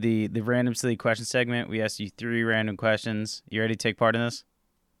show the random silly question segment. We ask you 3 random questions. You ready to take part in this?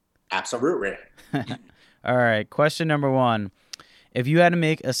 Absolutely. All right. Question number 1: if you had to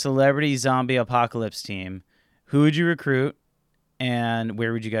make a celebrity zombie apocalypse team, who would you recruit, and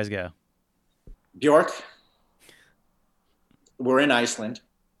where would you guys go? Bjork. We're in Iceland.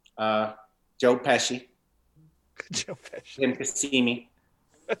 Joe Pesci. Tim Cassini.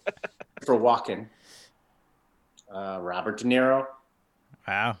 For walking. Robert De Niro.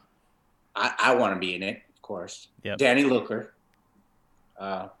 Wow. I want to be in it, of course. Yep. Danny Looker.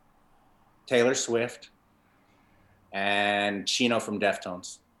 Taylor Swift. And Chino from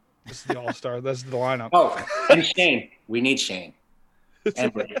Deftones. This is the all-star. That's the lineup. Oh, and Shane. We need Shane.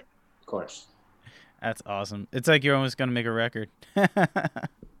 And Rick, of course. That's awesome. It's like you're almost going to make a record.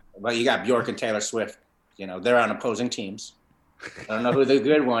 But you got Bjork and Taylor Swift. They're on opposing teams. I don't know who the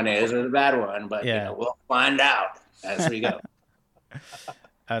good one is or the bad one, but we'll find out as we go.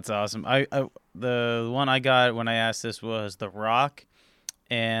 That's awesome. The one I got when I asked this was The Rock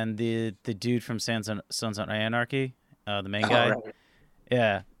and the dude from Sons of Anarchy, the main guy. Right.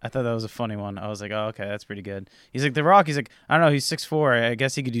 Yeah, I thought that was a funny one. I was like, oh, okay, that's pretty good. He's like, The Rock, he's like, I don't know, he's 6'4". I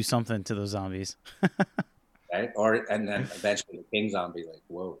guess he could do something to those zombies. Right? And then eventually the king zombie, like,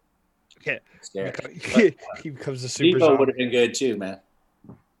 whoa. Yeah. Scary. He becomes a super zombie. Would have been good too, man.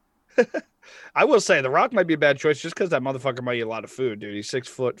 I will say The Rock might be a bad choice just because that motherfucker might eat a lot of food, dude. He's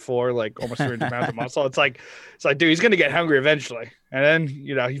 6'4", like almost 300 pounds of muscle. It's like, dude, he's gonna get hungry eventually. And then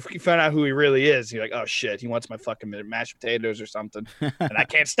he found out who he really is. He's like, oh shit, he wants my fucking mashed potatoes or something, and I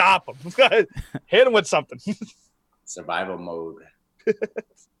can't stop him. Hit him with something. Survival mode.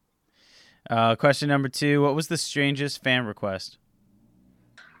 Question number 2. What was the strangest fan request?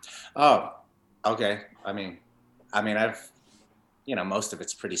 Oh, okay. I've, most of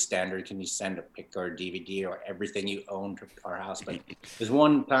it's pretty standard. Can you send a pic or a DVD or everything you own to our house? But there's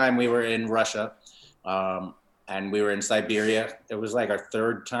one time we were in Russia, and we were in Siberia. It was like our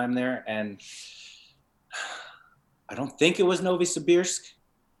 3rd time there, and I don't think it was Novosibirsk.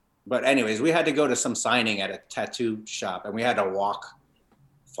 But anyways, we had to go to some signing at a tattoo shop, and we had to walk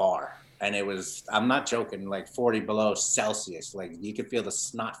far. And it was, I'm not joking, like 40 below Celsius. Like you could feel the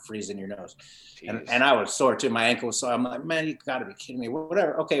snot freeze in your nose. And I was sore too. My ankle was sore. I'm like, man, you gotta be kidding me.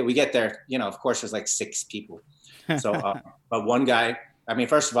 Whatever. Okay, we get there. Of course, there's like 6 people. So, but one guy,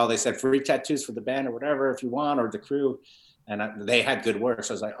 first of all, they said free tattoos for the band or whatever if you want, or the crew. And they had good work.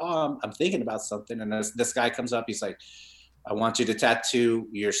 So I was like, oh, I'm thinking about something. And this guy comes up. He's like, I want you to tattoo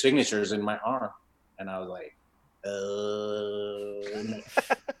your signatures in my arm. And I was like, no.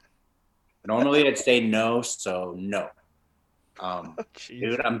 Normally I'd say no, so no.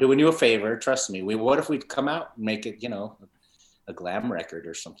 Dude, I'm doing you a favor. Trust me. What if we come out and make it, a glam record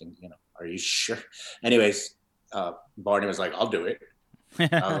or something? Are you sure? Anyways, Barney was like, I'll do it.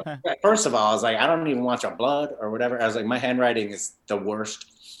 First of all, I was like, I don't even want your blood or whatever. I was like, my handwriting is the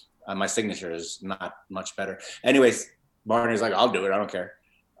worst. My signature is not much better. Anyways, Barney was like, I'll do it. I don't care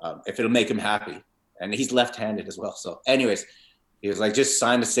if it'll make him happy. And he's left-handed as well. So anyways, he was like, just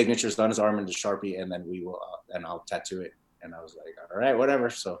sign the signatures on his arm in the Sharpie, and then we will, and I'll tattoo it. And I was like, all right, whatever.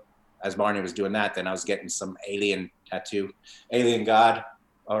 So as Barney was doing that, then I was getting some alien tattoo, alien god,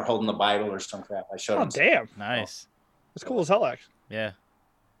 or holding the Bible or some crap. I showed him. Oh, damn. Nice. That's cool as hell, actually. Yeah.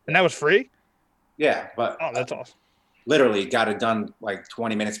 And that was free? Yeah, but that's awesome. Literally got it done like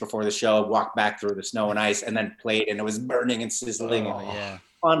 20 minutes before the show, walked back through the snow and ice, and then played, and it was burning and sizzling. Oh, yeah.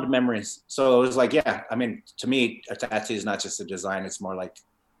 Fond memories. So it was like, yeah, to me, a tattoo is not just a design. It's more like,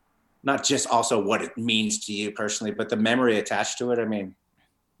 not just also what it means to you personally, but the memory attached to it.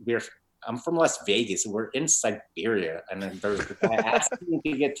 I'm from Las Vegas. We're in Siberia, and then there's the guy asking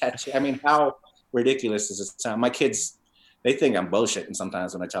me to get tattooed. How ridiculous does it sound? My kids, they think I'm bullshitting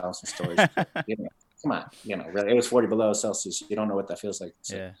sometimes when I tell them some stories. Come on, really, it was 40 below Celsius. You don't know what that feels like.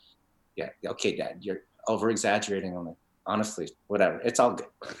 So, yeah. Okay, Dad, you're over exaggerating on it. Honestly, whatever. It's all good.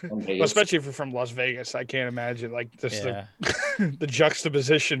 Well, especially if you're from Las Vegas, I can't imagine the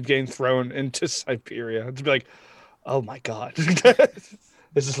juxtaposition getting thrown into Siberia. It's like, oh my God,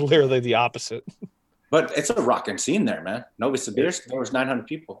 this is literally the opposite. But it's a rocking scene there, man. Novosibirsk, there was 900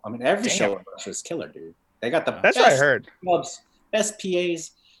 people. Every show in Russia is killer, dude. They got the That's what I heard. Clubs, best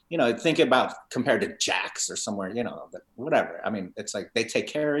PAs. Think about compared to Jack's or somewhere. Whatever. It's like they take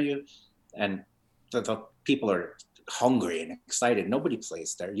care of you, and the people are hungry and excited. Nobody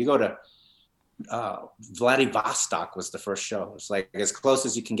plays there. You go to Vladivostok was the first show. It's like as close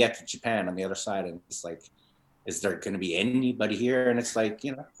as you can get to Japan on the other side, and it's like, is there going to be anybody here? And it's like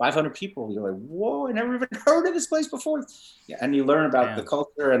 500 people. You're like, whoa! I never even heard of this place before. Yeah, and you learn about the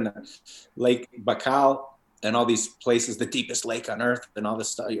culture and the Lake Baikal and all these places, the deepest lake on earth, and all this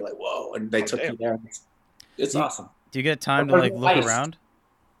stuff. You're like, whoa! And they took you there. It's awesome. Do you get time to look around?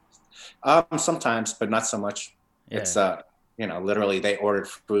 Sometimes, but not so much. Yeah. It's literally they ordered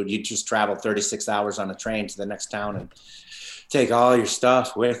food. You just travel 36 hours on a train to the next town and take all your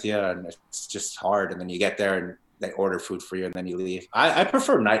stuff with you, and it's just hard. And then you get there and they order food for you, and then you leave. I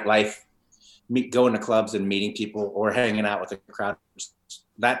prefer nightlife, going to clubs and meeting people or hanging out with a crowd.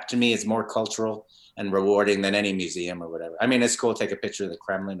 That to me is more cultural and rewarding than any museum or whatever. It's cool to take a picture of the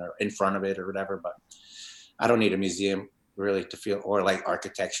Kremlin or in front of it or whatever, but I don't need a museum really to feel, or like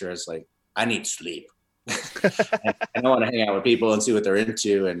architecture is like, I need sleep. I don't want to hang out with people and see what they're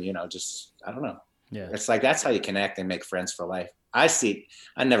into, and just I don't know. Yeah, it's like that's how you connect and make friends for life. I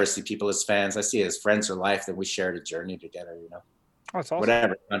never see people as fans. I see it as friends for life that we shared a journey together. Oh, that's awesome.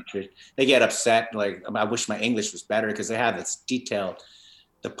 Whatever country, they get upset. Like I wish my English was better because they have this detailed,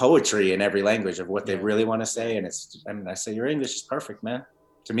 the poetry in every language of what they really want to say, and I say your English is perfect, man.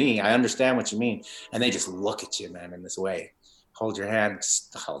 To me, I understand what you mean, and they just look at you, man, in this way. Hold your hand,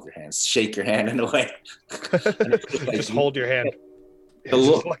 shake your hand in a way. Just hold your hand. The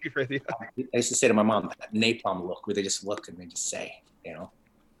look. I used to say to my mom, that napalm look, where they just look and they just say,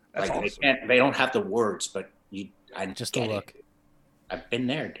 That's like awesome. they don't have the words, but I just the look. I've been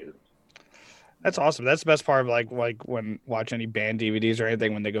there, dude. That's awesome. That's the best part of like when watch any band DVDs or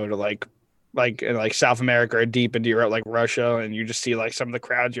anything, when they go to like in South America or deep into Europe, like Russia, and you just see like some of the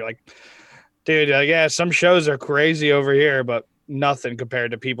crowds. You're like, dude, yeah, some shows are crazy over here, but nothing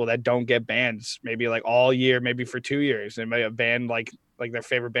compared to people that don't get bands maybe like all year, maybe for 2 years. And maybe a band like their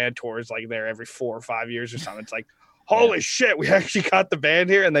favorite band tours like there every 4 or 5 years or something. It's like, holy shit, we actually got the band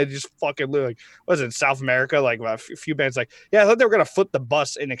here. And they just fucking like, what was it, South America? Like a few bands like, yeah, I thought they were going to flip the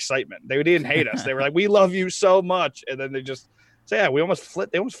bus in excitement. They didn't hate us. They were like, we love you so much. And then they just say, yeah, they almost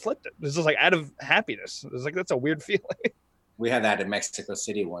flipped it. This is like out of happiness. It's like, that's a weird feeling. We had that in Mexico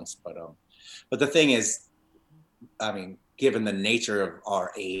City once, but the thing is, I mean, given the nature of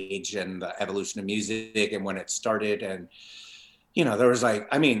our age and the evolution of music and when it started, and you know, there was like,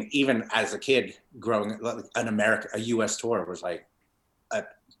 I mean, even as a kid growing a US tour was like an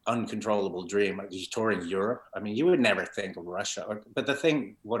uncontrollable dream. Like you touring Europe. I mean, you would never think of Russia. But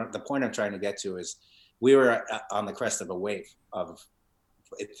the point I'm trying to get to is we were on the crest of a wave of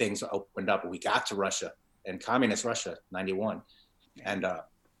things opened up. We got to Russia and communist Russia, 91 and,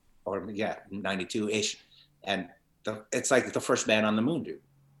 92-ish. And it's like the first band on the moon, dude.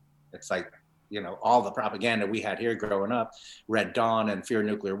 It's like, you know, all the propaganda we had here growing up, Red Dawn and Fear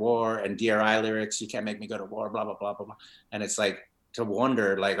Nuclear War and DRI lyrics, you can't make me go to war, blah, blah, blah, blah, blah. And it's like to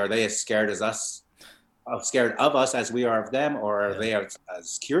wonder, like, are they as scared of us as we are of them? Or are they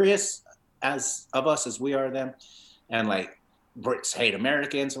as curious of us as we are of them? And like, Brits hate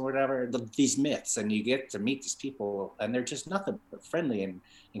Americans or whatever, these myths, and you get to meet these people and they're just nothing but friendly and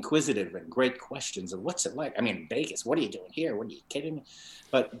inquisitive and great questions of what's it like. I mean, Vegas, what are you doing here? What are you kidding me?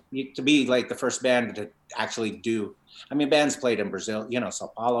 But to be like the first band to actually do, I mean, bands played in Brazil, you know, Sao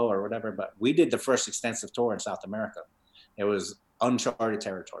Paulo or whatever, but we did the first extensive tour in South America. It was uncharted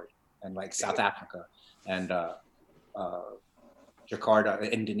territory, and like South Africa and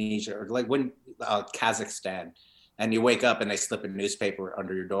Jakarta, Indonesia, or like when Kazakhstan. And you wake up and they slip a newspaper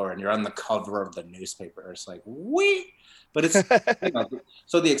under your door and you're on the cover of the newspaper. It's like, wee! But it's, you know,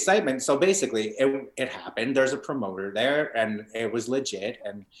 so the excitement, so basically it happened. There's a promoter there and it was legit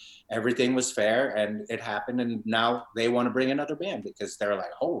and everything was fair and it happened. And now they want to bring another band because they're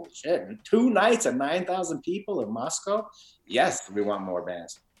like, holy shit, 2 nights and 9,000 people in Moscow? Yes, we want more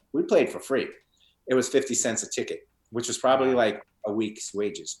bands. We played for free. It was 50 cents a ticket, which was probably like a week's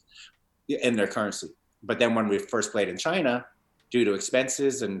wages in their currency. But then when we first played in China, due to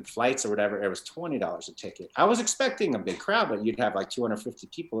expenses and flights or whatever, it was $20 a ticket. I was expecting a big crowd, but you'd have like 250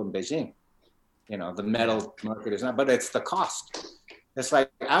 people in Beijing. You know, the metal market is not, but it's the cost. It's like,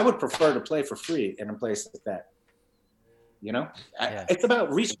 I would prefer to play for free in a place like that. You know, it's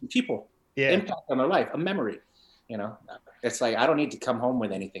about reaching people, impact on their life, a memory. You know, it's like, I don't need to come home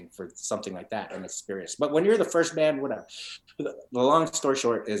with anything for something like that, an experience. But when you're the first band, whatever, the long story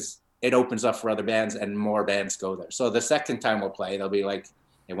short is, it opens up for other bands and more bands go there. So the second time we'll play, they'll be like,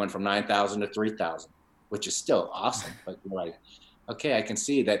 it went from 9,000 to 3,000, which is still awesome. But you're like, okay, I can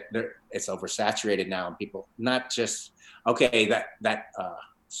see that it's oversaturated now and people not just, okay, that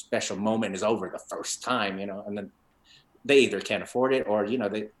special moment is over the first time, you know, and then they either can't afford it or, you know,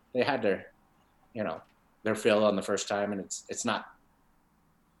 they had their, you know, their fill on the first time and it's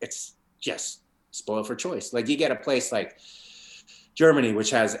just spoiled for choice. Like you get a place like Germany,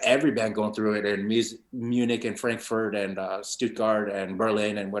 which has every band going through it, and Munich and Frankfurt and Stuttgart and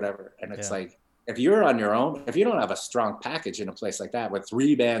Berlin and whatever. And it's like, if you're on your own, if you don't have a strong package in a place like that with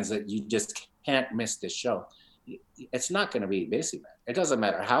 3 bands that you just can't miss this show, it's not going to be busy, man. It doesn't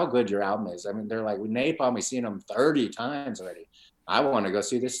matter how good your album is. I mean, they're like, with Napalm, we've seen them 30 times already. I want to go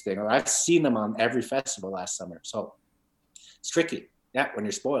see this thing. Or I've seen them on every festival last summer. So it's tricky. Yeah, when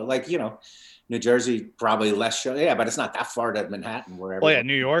you're spoiled. Like, you know, New Jersey, probably less show. Yeah, but it's not that far to Manhattan. Wherever. Well, yeah,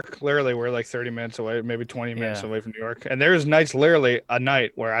 New York, literally, we're like 30 minutes away, maybe 20 minutes away from New York. And there's nights, literally a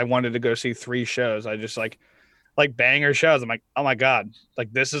night where I wanted to go see 3 shows. I just like banger shows. I'm like, oh my God,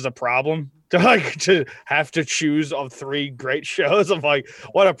 like this is a problem to have to choose of 3 great shows. I'm like,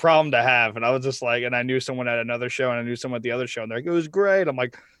 what a problem to have. And I was just like, and I knew someone at another show and I knew someone at the other show and they're like, it was great. I'm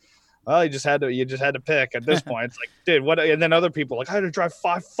like, well, you just had to pick at this point. It's like, dude, what? And then other people like, I had to drive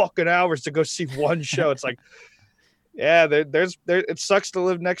 5 fucking hours to go see one show. It's like, yeah, it sucks to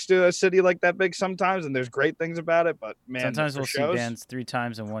live next to a city like that big sometimes, and there's great things about it. But man, sometimes we'll see bands 3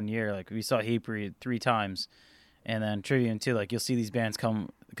 times in 1 year. Like we saw Hatebreed 3 times, and then Trivium too. Like you'll see these bands come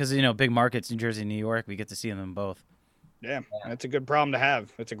because you know big markets, New Jersey, New York. We get to see them both. Yeah, it's a good problem to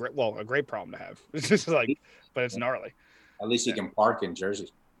have. It's a great problem to have. It's just like, but it's gnarly. At least you can park in Jersey.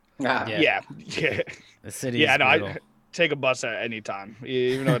 Yeah. The city. Yeah, no, I take a bus at any time,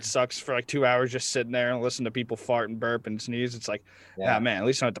 even though it sucks for like 2 hours just sitting there and listen to people fart and burp and sneeze. It's like, man, at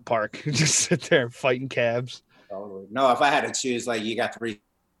least I'm at the park. Just sit there fighting cabs. Totally. No, if I had to choose, like you got 3,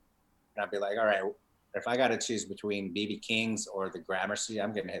 I'd be like, all right, if I got to choose between BB King's or the Gramercy,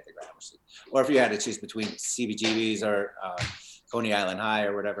 I'm going to hit the Gramercy. Or if you had to choose between CBGB's or Coney Island High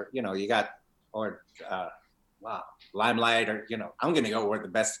or whatever, you know, you got, or Limelight, or, you know, I'm going to go where the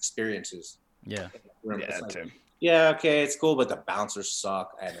best experience is. Yeah. Like, yeah, okay, it's cool, but the bouncers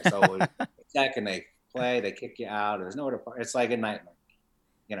suck, and it's always check, and they play, they kick you out. There's nowhere to park. It's like a nightmare,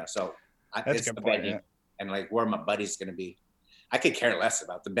 So That's a it's good the point. venue, Yeah. and like where my buddy's gonna be. I could care less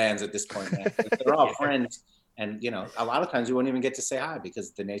about the bands at this point, man. They're all friends, and a lot of times you won't even get to say hi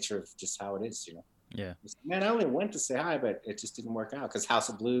because of the nature of just how it is, Yeah. Man, I only went to say hi, but it just didn't work out because House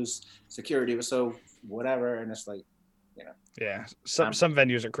of Blues security was so whatever, and it's like, Yeah. Some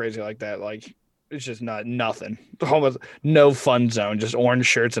venues are crazy like that. Like it's just nothing. Almost no fun zone. Just orange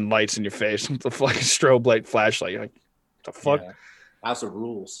shirts and lights in your face with the fucking strobe light flashlight. You're like, what the fuck? yeah, House of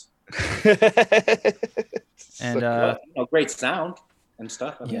Rules. And great sound and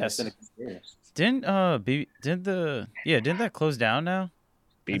stuff. I mean, yes. It's an experience. Didn't that close down now?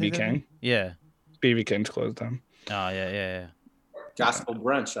 BB King. Yeah. BB King's closed down. Oh yeah. Gospel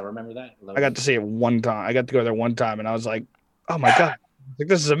Brunch. I remember that. I got to see it one time. I got to go there one time, and I was like, "Oh my god, like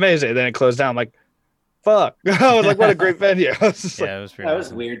this is amazing!" And then it closed down. I'm like, "Fuck!" I was like, "What a great venue!" It was pretty. That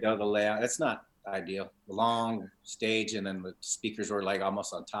was weird though. The layout. It's not ideal. The long stage, and then the speakers were like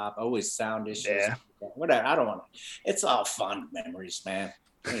almost on top. Always sound issues. Yeah. Whatever. I don't want to. It's all fun memories, man.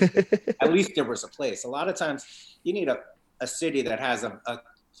 At least there was a place. A lot of times, you need a city that has a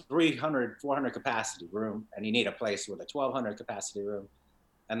 300, 400 capacity room, and you need a place with a 1,200 capacity room,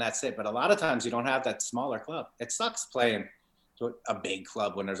 and that's it. But a lot of times you don't have that smaller club. It sucks playing to a big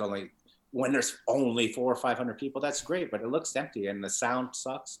club when there's only 400 or 500 people. That's great, but it looks empty and the sound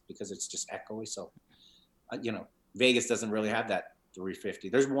sucks because it's just echoey. So, Vegas doesn't really have that 350.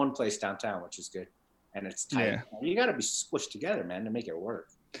 There's one place downtown which is good, and it's tight. Yeah. You got to be squished together, man, to make it work.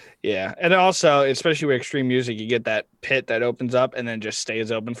 Yeah, and also, especially with extreme music, you get that pit that opens up and then just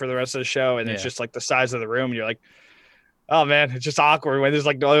stays open for the rest of the show, and it's just like the size of the room. And you're like, oh man, it's just awkward when there's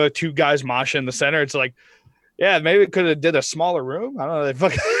like the other two guys moshing in the center. It's like, yeah, maybe it could have did a smaller room. I don't know.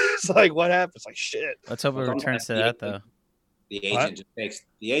 It's like, what happened? It's like shit. Let's hope it returns to that though. The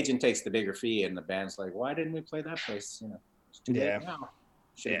agent takes the bigger fee, and the band's like, why didn't we play that place? It's too late now.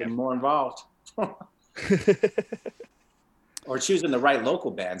 Should have been more involved. Or choosing the right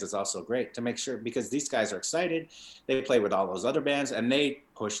local bands is also great to make sure, because these guys are excited. They play with all those other bands and they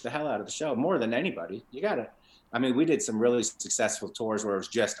push the hell out of the show more than anybody. We did some really successful tours where it was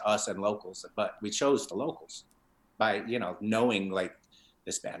just us and locals, but we chose the locals by, knowing like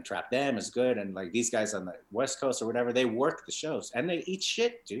this band Trap Them is good. And like these guys on the West Coast or whatever, they work the shows and they eat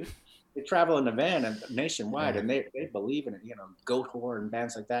shit, dude. They travel in a van and nationwide and they believe in it, Goat Horn and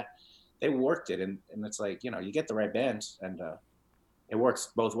bands like that. They worked it, and it's like, you get the right bands, and it works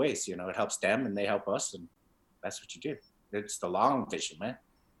both ways. It helps them, and they help us, and that's what you do. It's the long vision, man.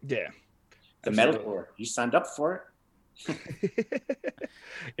 Yeah. The metalcore, you signed up for it.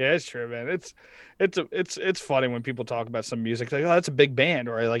 Yeah, it's true, man. It's funny when people talk about some music, like, oh, that's a big band,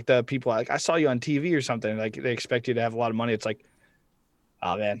 or like the people like, I saw you on TV or something, like they expect you to have a lot of money. It's like,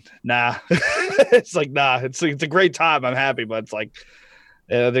 oh man, nah. It's like, nah. It's a great time. I'm happy, but it's like,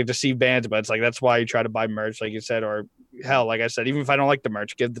 they deceive bands, but it's like that's why you try to buy merch, like you said, or hell, like I said, even if I don't like the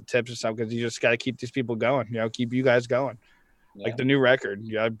merch, give the tips or something, because you just got to keep these people going, keep you guys going. Yeah. Like the new record,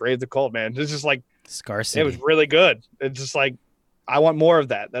 Brave the Cold, man. It's just like scarcity. It was really good. It's just like I want more of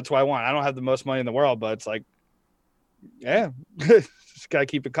that. That's what I want. I don't have the most money in the world, but it's like, yeah, just got to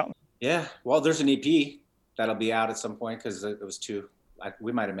keep it coming. Yeah, well, there's an EP that'll be out at some point because it was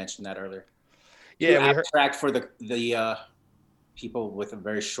we might have mentioned that earlier. Yeah, we heard for the people with a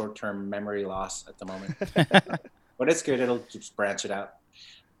very short-term memory loss at the moment. But it's good. It'll just branch it out.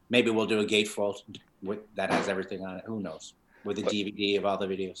 Maybe we'll do a gatefold that has everything on it. Who knows? With a DVD of all the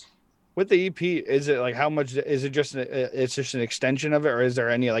videos. With the EP, is it like how much? Is it just it's just an extension of it, or is there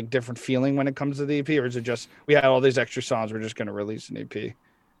any like different feeling when it comes to the EP, or is it just we had all these extra songs, we're just going to release an EP?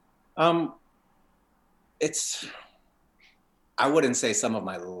 I wouldn't say some of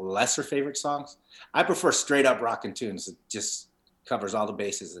my lesser favorite songs. I prefer straight up rockin' tunes. It just covers all the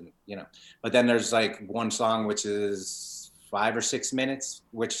bases, and but then there's like one song which is 5 or 6 minutes,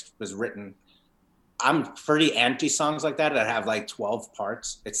 which was written. I'm pretty anti songs like that have like 12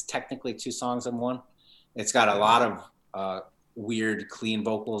 parts. It's technically 2 songs in one. It's got a lot of weird clean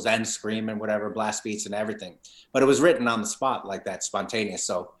vocals and scream and whatever, blast beats and everything, but it was written on the spot like that, spontaneous.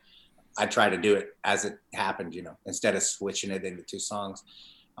 So I try to do it as it happened, instead of switching it into 2 songs.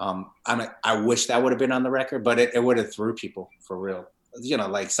 I wish that would have been on the record, but it would have threw people for real.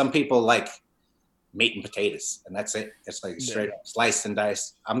 Like some people like meat and potatoes, and that's it. It's like straight up sliced and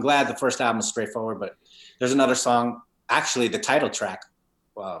diced. I'm glad the first album was straightforward, but there's another song, actually the title track.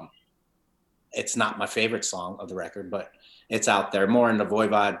 It's not my favorite song of the record, but it's out there, more in the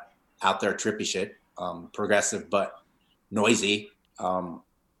Voivod, out there trippy shit, progressive but noisy.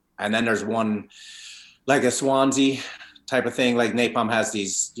 And then there's one like a Swansea type of thing. Like Napalm has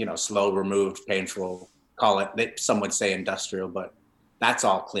these, you know, slow, removed, painful, call it, some would say industrial, but that's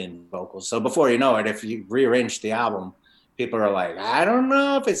all clean vocals. So before you know it, if you rearrange the album, people are like, I don't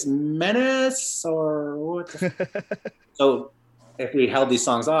know if it's Menace or what. So if we held these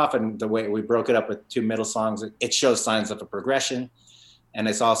songs off and the way we broke it up with 2 middle songs, it shows signs of a progression. And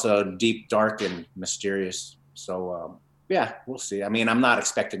it's also deep, dark, and mysterious. So yeah, we'll see. I mean, I'm not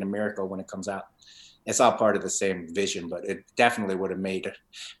expecting a miracle when it comes out. It's all part of the same vision, but it definitely would have made,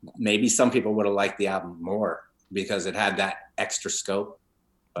 maybe some people would have liked the album more because it had that extra scope.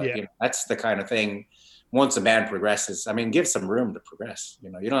 But Yeah. you know, that's the kind of thing, once a band progresses, I mean, give some room to progress.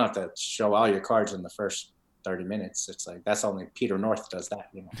 You know, you don't have to show all your cards in the first 30 minutes. It's like, that's only Peter North does that,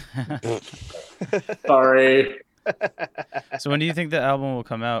 you know. Sorry. So when do you think the album will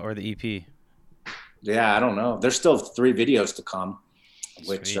come out, or the EP? Yeah, I don't know. There's still 3 videos to come,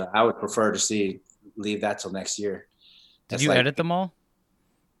 which Sweet. I would prefer to see. Leave that till next year. Did It's you like, edit them all?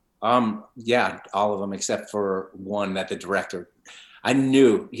 Yeah, all of them except for one that the director. I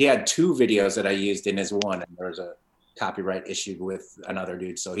knew he had 2 videos that I used in his one, and there was a copyright issue with another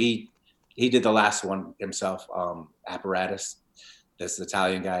dude. So he did the last one himself. Apparatus, this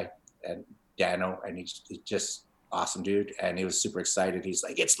Italian guy, and Dano, and he's just awesome dude, and he was super excited. He's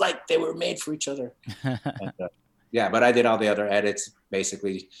like, it's like they were made for each other. And, yeah, but I did all the other edits,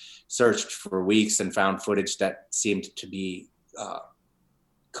 basically searched for weeks and found footage that seemed to be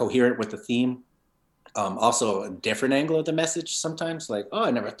coherent with the theme. Also a different angle of the message sometimes, like, oh,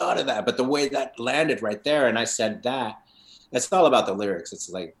 I never thought of that. But the way that landed right there, and I said that's all about the lyrics. It's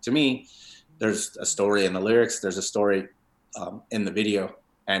like, to me, there's a story in the lyrics, there's a story in the video,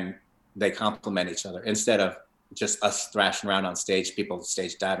 and they complement each other instead of just us thrashing around on stage, people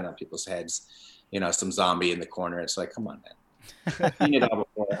stage diving on people's heads, you know, some zombie in the corner. It's like, come on, man. I've seen it all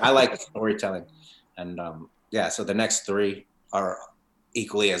before. I like storytelling. And yeah, so the next 3 are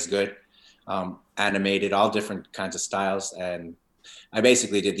equally as good. Animated, all different kinds of styles. And I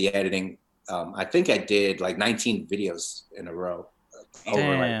basically did the editing. I think I did like 19 videos in a row.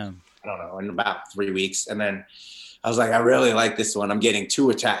 Over like, I don't know, in about 3 weeks. And then I was like, I really like this one. I'm getting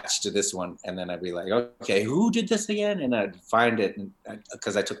too attached to this one. And then I'd be like, okay, who did this again? And I'd find it,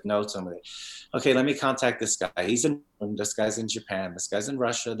 because I took notes on it. Okay, let me contact this guy. This guy's in Japan. This guy's in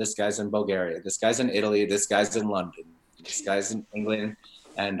Russia. This guy's in Bulgaria. This guy's in Italy. This guy's in London. This guy's in England.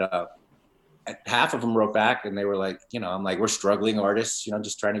 And half of them wrote back, and they were like, you know, I'm like, we're struggling artists, you know,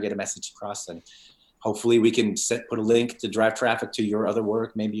 just trying to get a message across. And hopefully we can put a link to drive traffic to your other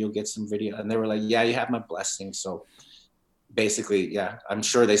work. Maybe you'll get some video. And they were like, yeah, you have my blessing. So basically, yeah, I'm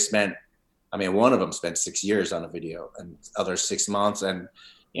sure they spent, I mean, one of them spent 6 years on a video and others 6 months. And,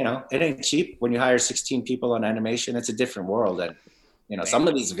 you know, it ain't cheap when you hire 16 people on animation. It's a different world. And, you know, some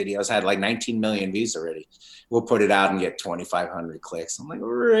of these videos had like 19 million views already. We'll put it out and get 2,500 clicks. I'm like,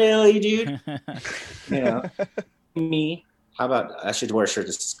 really, dude? You know, me. How about, I should wear a shirt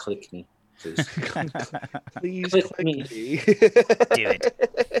that says click me, please. Please Click click me. me. Do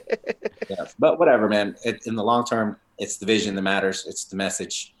it. Yeah, but whatever, man. In the long term, it's the vision that matters. It's the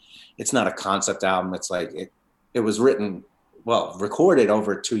message. It's not a concept album. It's like it was written, well, recorded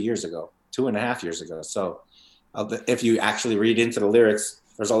over 2 years ago, 2.5 years ago. So if you actually read into the lyrics,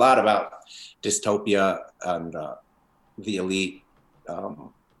 there's a lot about dystopia and the elite,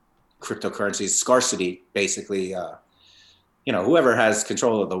 cryptocurrencies, scarcity, basically. You know, whoever has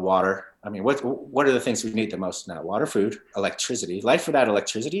control of the water. I mean, what are the things we need the most now? Water, food, electricity. Life without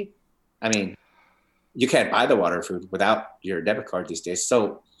electricity? I mean, you can't buy the water, food without your debit card these days.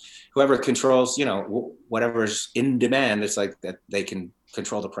 So whoever controls, you know, whatever's in demand, it's like that they can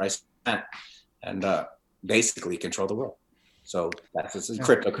control the price and basically control the world. So that's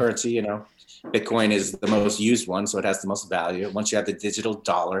cryptocurrency, you know. Bitcoin is the most used one, so it has the most value. Once you have the digital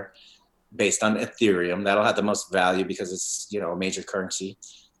dollar based on Ethereum, that'll have the most value because it's, you know, a major currency.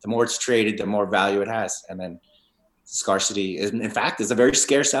 The more it's traded, the more value it has. And then scarcity is, in fact, is a very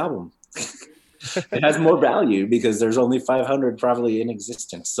scarce album. It has more value because there's only 500 probably in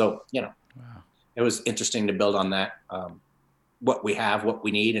existence. So, you know, wow. It was interesting to build on that. What we have, what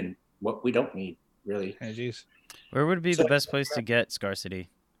we need, and what we don't need, really. Hey, geez. Where would be the best place to get Scarcity?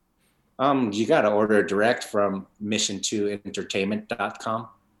 You got to order direct from mission2entertainment.com.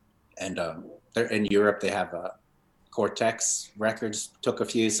 And they're in Europe, they have Cortex Records, took a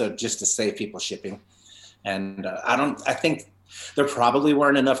few, so just to save people shipping. And I think there probably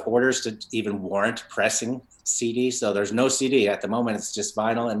weren't enough orders to even warrant pressing CD. So there's no CD at the moment. It's just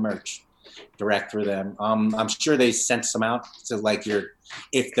vinyl and merch direct through them. I'm sure they sent some out to like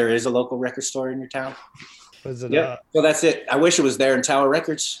if there is a local record store in your town. Was it? Yeah. So that's it. I wish it was there in Tower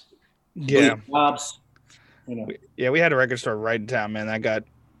Records. Yeah. Bob's. You know, We had a record store right in town, man. That got,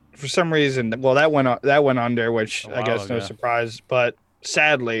 for some reason, well, that went under, which A I guess while no ago. surprise. But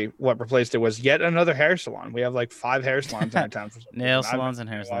sadly, what replaced it was yet another hair salon. We have like 5 hair salons in our town. For some Nail reason. salons and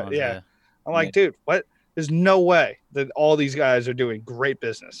hair salons. Yeah. Yeah. I'm like, dude, what? There's no way that all these guys are doing great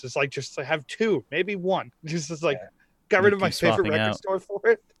business. It's like, just to have 2, maybe 1. Just like, got rid of my Keep favorite swapping record out. store for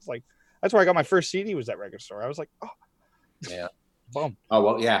it. It's like, that's where I got my first CD, was that record store. I was like, oh, yeah. boom. Oh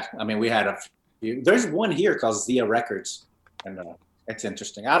well, yeah. I mean, we had a few. There's one here called Zia Records, and it's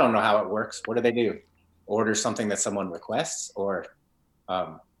interesting. I don't know how it works. What do they do? Order something that someone requests, or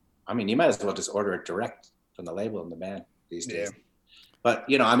I mean, you might as well just order it direct from the label and the band these days. Yeah. But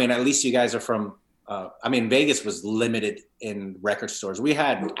you know, I mean, at least you guys are from. I mean, Vegas was limited in record stores. We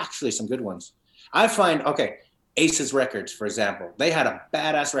had actually some good ones. I find Aces Records, for example, they had a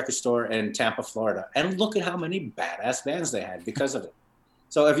badass record store in Tampa, Florida, and look at how many badass bands they had because of it.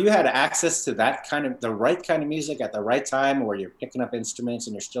 So if you had access to that kind of the right kind of music at the right time, where you're picking up instruments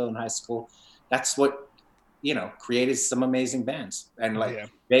and you're still in high school, that's what created some amazing bands. And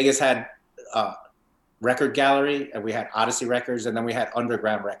Vegas had Record Gallery, and we had Odyssey Records, and then we had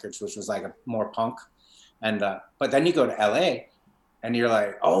Underground Records, which was like a more punk. And but then you go to LA, and you're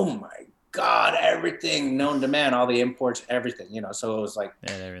like, oh my God, everything known to man, all the imports, everything. So it was like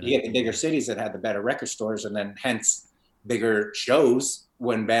you get the bigger cities that had the better record stores, and then hence bigger shows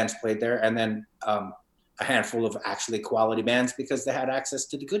when bands played there, and then a handful of actually quality bands because they had access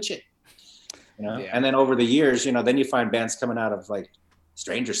to the good shit. And then over the years, then you find bands coming out of like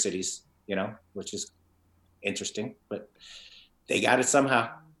stranger cities, which is interesting, but they got it somehow,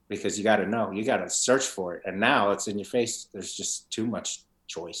 because you got to search for it, and now it's in your face. There's just too much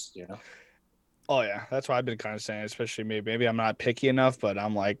choice. Oh yeah, that's what I've been kind of saying. Especially maybe I'm not picky enough, but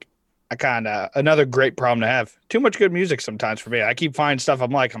I'm like, another great problem to have. Too much good music sometimes for me. I keep finding stuff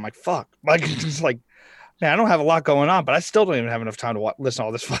I'm like fuck, like just like, man, I don't have a lot going on, but I still don't even have enough time to listen to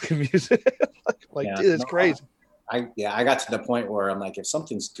all this fucking music. Dude, it's crazy. I got to the point where I'm like, if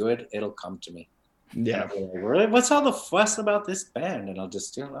something's good, it'll come to me. Yeah. Like, really? What's all the fuss about this band? And I'll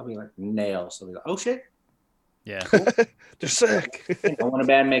be like, nails. So I'll be like, oh shit. Yeah. Cool. They're sick. When a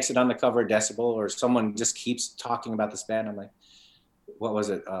band makes it on the cover of Decibel, or someone just keeps talking about this band, I'm like, what was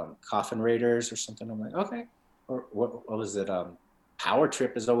it? Coffin Raiders or something? I'm like, okay. Or what was it? Power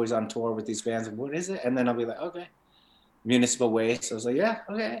Trip is always on tour with these bands. What is it? And then I'll be like, okay. Municipal Waste. So I was like, yeah,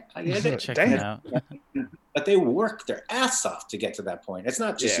 okay, I get it. Check it out. But they work their ass off to get to that point. It's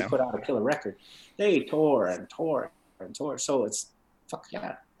not just you put out a killer record. They tour and tour and tour. So it's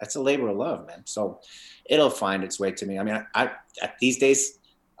that's a labor of love, man. So it'll find its way to me. I mean, I these days,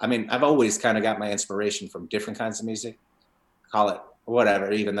 I mean, I've always kind of got my inspiration from different kinds of music. Call it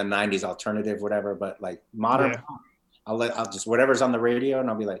whatever, even the 90s alternative, whatever. But like modern pop, I'll just whatever's on the radio, and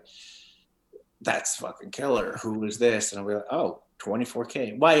I'll be like, that's fucking killer. Who is this? And I'll be like, oh,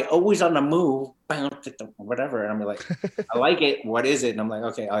 24K. Why? Always on the move. Whatever. And I'm like, I like it. What is it? And I'm like,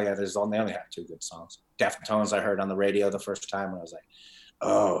 okay, oh yeah, they only have 2 good songs. Deftones I heard on the radio the first time, and I was like,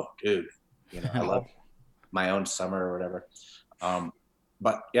 oh, dude. I love My Own Summer or whatever.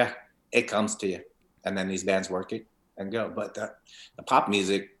 But yeah, it comes to you. And then these bands work it and go. But the pop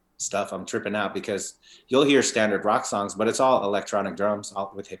music stuff, I'm tripping out, because you'll hear standard rock songs, but it's all electronic drums,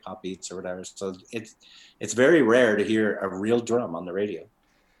 all with hip hop beats or whatever. So it's very rare to hear a real drum on the radio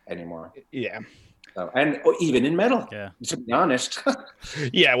anymore. Yeah. So, and even in metal, to be honest.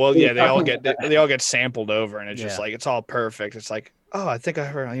 Yeah, well, yeah, they all get sampled over, and it's just like, it's all perfect. It's like, oh, I think I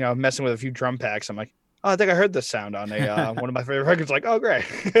heard, I'm messing with a few drum packs. I'm like, oh, I think I heard this sound on one of my favorite records. Like, oh, great.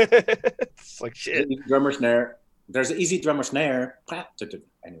 It's like, shit. Drummer snare. There's an easy drummer snare.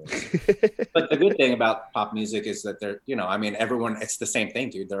 Anyway. But the good thing about pop music is that they're, I mean, everyone, it's the same thing,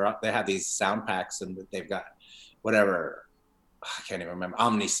 dude. They have these sound packs, and they've got whatever, I can't even remember,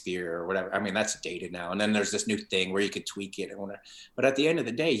 Omnisphere or whatever. I mean, that's dated now. And then there's this new thing where you could tweak it and whatever. But at the end of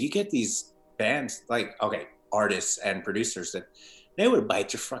the day, you get these bands, like, artists and producers that they would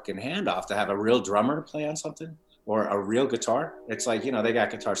bite your fucking hand off to have a real drummer to play on something, or a real guitar. It's like, they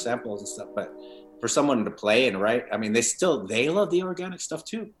got guitar samples and stuff, but for someone to play and write, I mean, they love the organic stuff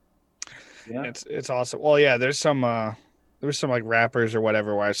too. Yeah, it's awesome. Well, yeah, there's some like rappers or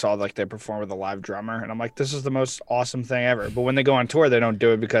whatever where I saw like they perform with a live drummer, and I'm like, this is the most awesome thing ever. But when they go on tour, they don't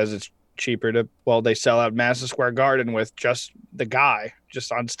do it because it's cheaper they sell out Madison Square Garden with just the guy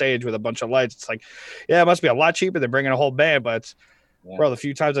just on stage with a bunch of lights. It's like, yeah, it must be a lot cheaper than bringing a whole band, but bro, the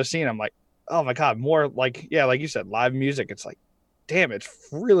few times I've seen it, I'm like, oh my God, more like, like you said, live music. It's like, damn, it's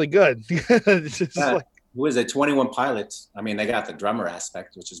really good. It's just like, who is it? 21 Pilots. I mean, they got the drummer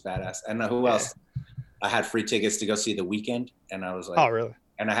aspect, which is badass. And who else? I had free tickets to go see The Weeknd, and I was like, oh really?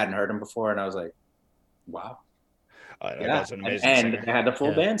 And I hadn't heard him before, and I was like, Wow. That guy's an amazing and singer. they had the full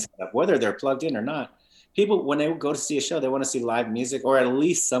Yeah. band set up, whether they're plugged in or not. People, when they go to see a show, they want to see live music or at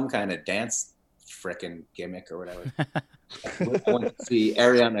least some kind of dance frickin' gimmick or whatever. I went to see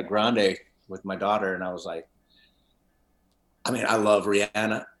Ariana Grande with my daughter, and I was like, I mean, I love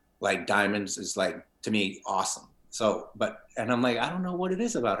Rihanna. Like Diamonds is like, to me, awesome. So, and I'm like, I don't know what it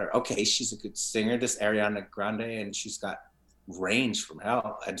is about her. Okay, she's a good singer, this Ariana Grande, and she's got range from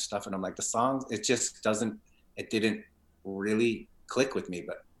hell and stuff. And I'm like, the songs, it didn't really click with me.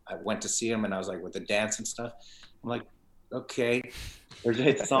 But I went to see him, and I was like, with the dance and stuff, I'm like, okay. There's a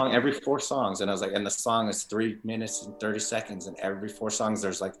hit song every 4 songs, and I was like, and the song is 3 minutes and 30 seconds, and every 4 songs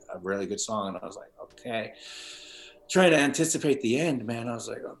there's like a really good song, and I was like, okay. Trying to anticipate the end, man. I was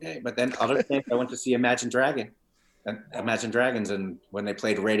like, okay. But then other things, I went to see Imagine Dragons, and when they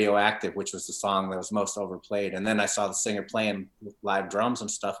played Radioactive, which was the song that was most overplayed, and then I saw the singer playing live drums and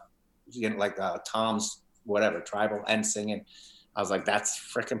stuff, like Tom's whatever tribal and singing. I was like, that's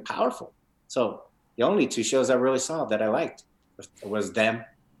freaking powerful. So the only 2 shows I really saw that I liked was them,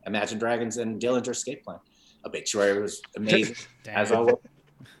 Imagine Dragons, and Dillinger Escape Plan. Obituary was amazing as always,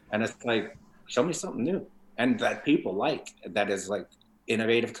 and it's like, show me something new and that people like, that is like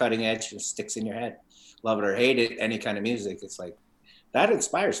innovative, cutting edge, and sticks in your head. Love it or hate it, any kind of music, it's like that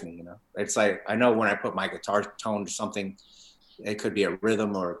inspires me. It's like, I know when I put my guitar tone to something, it could be a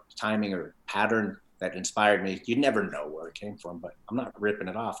rhythm or timing or pattern that inspired me. You never know where it came from, but I'm not ripping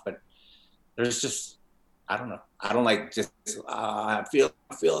it off. But there's just, I don't know. I don't like just, I'm feeling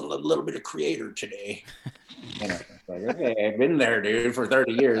a little bit of creator today. It's like, okay, I've been there, dude, for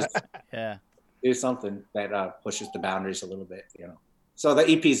 30 years. Yeah. Do something that pushes the boundaries a little bit, So the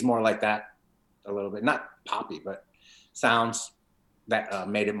EP is more like that a little bit. Not poppy, but sounds that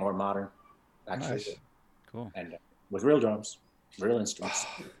made it more modern, actually. Nice. Cool. And with real drums, real instruments.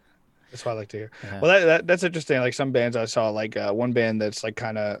 That's what I like to hear. Yeah. Well, that's interesting. Like some bands I saw, like one band that's like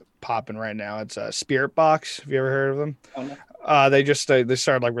kind of popping right now. It's Spirit Box. Have you ever heard of them? Oh, no. They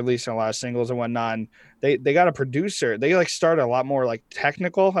started like releasing a lot of singles and whatnot. And they got a producer. They like started a lot more like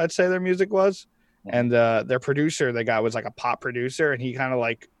technical, I'd say their music was. And their producer they got was like a pop producer, and he kind of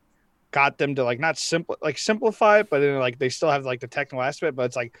like got them to like not simplify it, but then like they still have like the technical aspect. But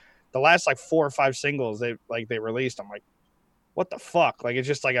it's like the last like 4 or 5 singles they released, I'm like, what the fuck? Like, it's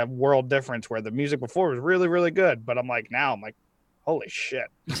just like a world difference where the music before was really, really good. But I'm like, holy shit.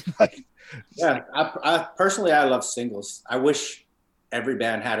 Yeah. I personally, I love singles. I wish every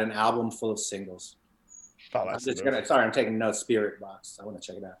band had an album full of singles. Oh, that's sorry, I'm taking notes. Spirit Box. I want to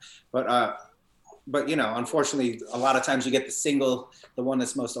check it out. But unfortunately, a lot of times you get the single, the one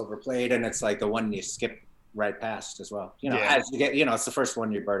that's most overplayed, and it's like the one you skip right past as well. As you get, it's the first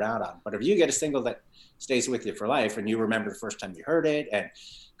one you burn out on. But if you get a single that stays with you for life, and you remember the first time you heard it and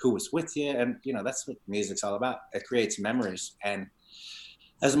who was with you, and that's what music's all about. It creates memories. And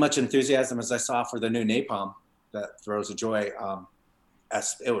as much enthusiasm as I saw for the new Napalm, that Throws of Joy,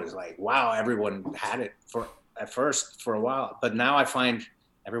 it was like, wow, everyone had it at first for a while, but now I find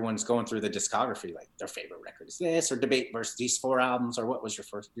everyone's going through the discography, like their favorite record is this, or debate versus these 4 albums, or what was your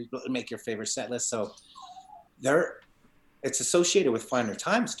first, make your favorite set list. So it's associated with finer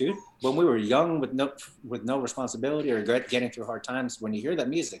times, dude. When we were young with no responsibility or getting through hard times, when you hear that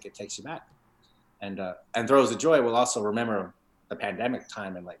music, it takes you back. And Throws of Joy will also remember the pandemic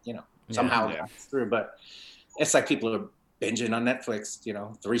time, and somehow through. But it's like people are binging on Netflix,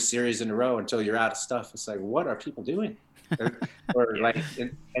 3 series in a row until you're out of stuff. It's like, what are people doing? Or like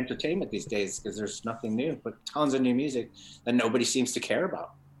in entertainment these days, because there's nothing new, but tons of new music that nobody seems to care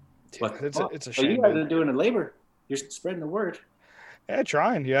about. But it's a shame. You guys are doing a labor. You're spreading the word. Yeah,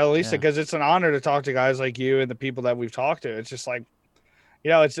 trying. Yeah, at least because it's an honor to talk to guys like you and the people that we've talked to. It's just like,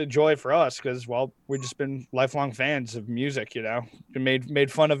 it's a joy for us because, well, we've just been lifelong fans of music. Been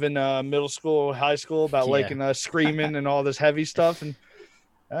made fun of in middle school, high school about liking screaming and all this heavy stuff, and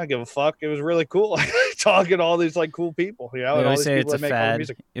I don't give a fuck. It was really cool talking to all these like cool people. We always say it's a fad.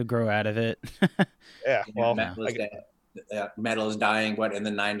 You'll grow out of it. Yeah. Well, metal is dying. In the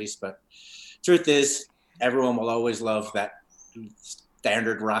 90s? But truth is, everyone will always love that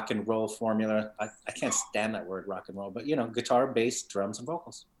standard rock and roll formula. I can't stand that word, rock and roll. But guitar, bass, drums, and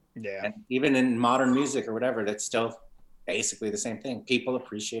vocals. Yeah. And even in modern music or whatever, that's still basically the same thing. People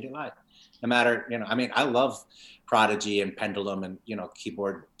appreciate it live. No matter, I love Prodigy and Pendulum and,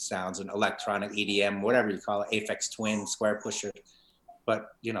 keyboard sounds and electronic EDM, whatever you call it, Aphex Twin, Square Pusher. But,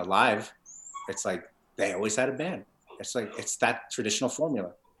 live, it's like they always had a band. It's like, it's that traditional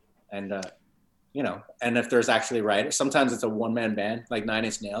formula. And, and if there's actually writers, sometimes it's a one-man band like 9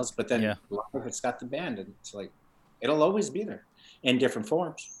 Inch Nails, but then live, it's got the band, and it's like, it'll always be there in different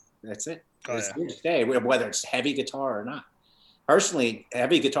forms. That's it. Oh, It's yeah. here to stay, whether it's heavy guitar or not. Personally,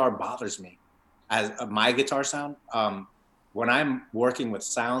 heavy guitar bothers me as my guitar sound. When I'm working with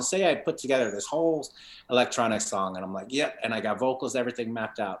sounds, say I put together this whole electronic song and I'm like, yep, and I got vocals, everything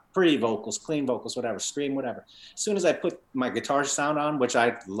mapped out, pretty vocals, clean vocals, whatever, scream, whatever. As soon as I put my guitar sound on, which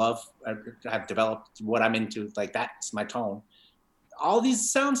I love, I've developed what I'm into, like that's my tone. All these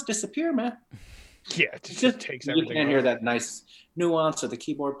sounds disappear, man. Yeah, it just takes You everything can't hear off. that nice nuance of the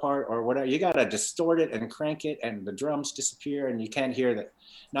keyboard part or whatever. You got to distort it and crank it, and the drums disappear, and you can't hear that.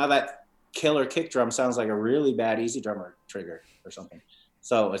 Now that killer kick drum sounds like a really bad easy drummer trigger or something.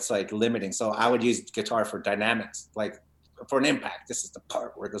 So it's like limiting. So I would use guitar for dynamics, like for an impact. This is the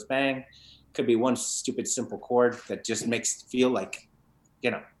part where it goes bang. Could be one stupid simple chord that just makes it feel like,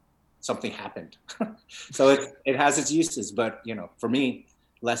 something happened. So it has its uses, but for me,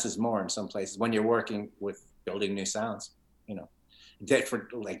 less is more in some places when you're working with building new sounds.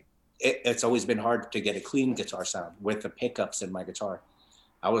 Different, like it's always been hard to get a clean guitar sound with the pickups in my guitar.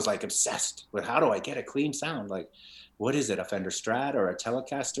 I was like obsessed with how do I get a clean sound? Like, what is it, a Fender Strat or a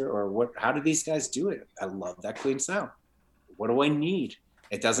Telecaster or what? How do these guys do it? I love that clean sound. What do I need?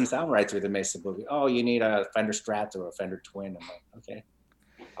 It doesn't sound right through the Mesa Boogie. Oh, you need a Fender Strat or a Fender Twin. I'm like, okay,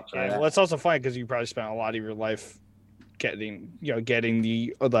 I'll try that. Well, it's also funny because you probably spent a lot of your life getting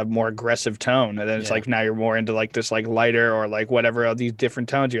the more aggressive tone, and then it's like now you're more into like this like lighter or like whatever these different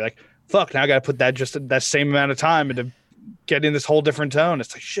tones. You're like, fuck, now I got to put that same amount of time into getting this whole different tone.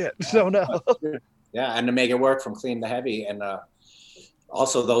 It's like shit. So no. Yeah, and to make it work from clean to heavy, and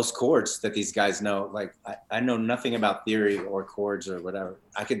also those chords that these guys know. Like I know nothing about theory or chords or whatever.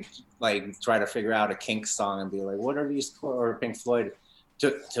 I could like try to figure out a Kinks song and be like, what are these chords? Or Pink Floyd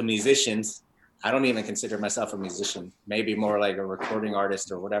to musicians. I don't even consider myself a musician, maybe more like a recording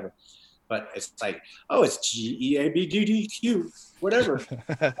artist or whatever. But it's like, oh, it's GEABDDQ, whatever.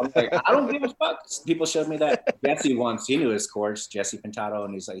 I'm like, I don't give a fuck. People showed me that. Jesse once, he knew his chords, Jesse Pintado,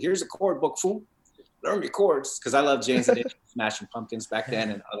 and he's like, here's a chord book, fool. Learn your chords. Because I love James Addiction, Smashing Pumpkins back then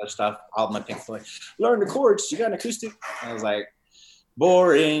and other stuff, all my Pink Floyd. Learn the chords. You got an acoustic? I was like,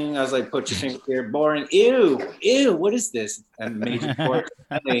 boring. I was like, put your finger here, boring. Ew, what is this? And major chords.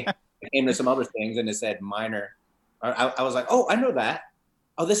 I came to some other things and it said minor. I was like, oh, I know that.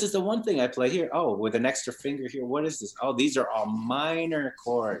 Oh, this is the one thing I play here. Oh, with an extra finger here. What is this? Oh, these are all minor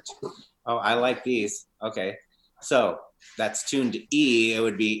chords. Oh, I like these. Okay. So that's tuned to E. It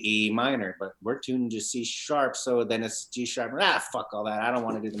would be E minor, but we're tuned to C sharp. So then it's G sharp. Fuck all that. I don't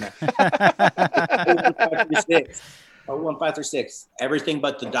want to do the math. 1, 5 through 6. Everything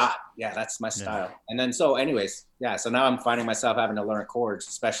but the dot. Yeah, that's my style. Yeah. And then so anyways, so now I'm finding myself having to learn chords,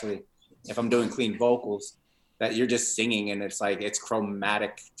 especially if I'm doing clean vocals, that you're just singing and it's like it's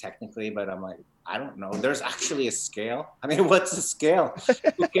chromatic technically, but I'm like, I don't know. There's actually a scale. I mean, what's the scale?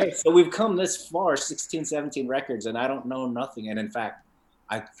 Okay, so we've come this far, 16, 17 records, and I don't know nothing. And in fact,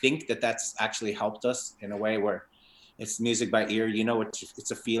 I think that's actually helped us in a way where it's music by ear.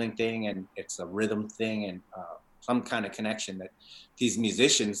 It's a feeling thing and it's a rhythm thing and some kind of connection that these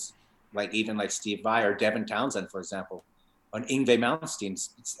musicians, like even like Steve Vai or Devin Townsend, for example, and Yngwie Malmsteen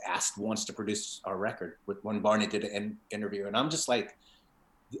asked once to produce our record when Barney did an interview. And I'm just like,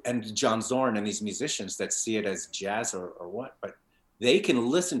 and John Zorn and these musicians that see it as jazz or what, but they can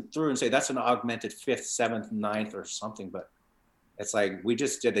listen through and say, that's an augmented 5th, 7th, 9th or something. But it's like, we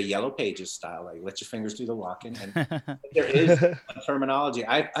just did a Yellow Pages style, like let your fingers do the walking. And there is a terminology.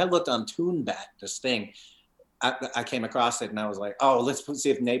 I looked on TuneBat, this thing. I came across it and I was like, oh, let's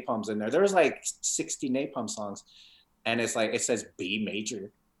see if Napalm's in there. There was like 60 Napalm songs. And it's like, it says B major.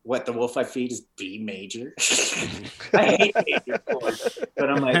 What the Wolf I Feed is B major. I hate major chords.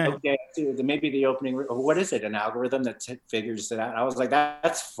 But I'm like, okay, maybe the opening, what is it? An algorithm that figures it out? I was like,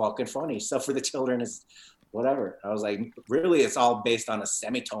 that's fucking funny. So for the children is whatever. I was like, really, it's all based on a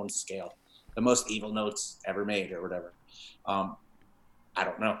semitone scale. The most evil notes ever made or whatever. I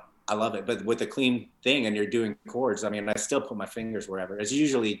don't know. I love it. But with a clean thing and you're doing chords, I mean, I still put my fingers wherever. It's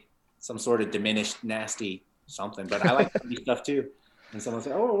usually some sort of diminished, nasty something, but I like funny stuff too. And someone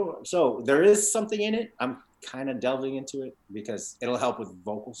said, oh, so there is something in it. I'm kind of delving into it because it'll help with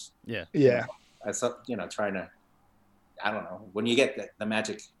vocals. Yeah. Trying to, I don't know. When you get the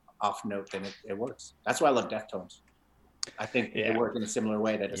magic off note, then it works. That's why I love Deftones. I think they work in a similar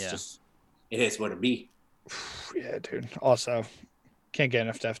way that it's just, it is what it be. Yeah, dude. Also, can't get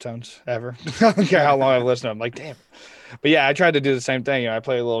enough Deftones ever. I don't care how long I've listened to them. I'm like, damn. But yeah, I tried to do the same thing. I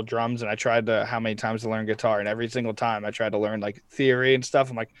play a little drums and I tried how many times to learn guitar, and every single time I tried to learn like theory and stuff.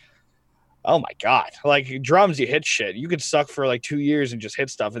 I'm like, oh my God, like drums, you hit shit. You could suck for like 2 years and just hit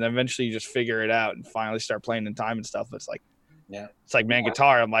stuff. And then eventually you just figure it out and finally start playing in time and stuff. It's like, Yeah. It's like, man,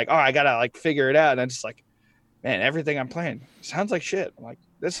 guitar. I'm like, oh, I gotta like figure it out. And it's just like, man, everything I'm playing sounds like shit. I'm like,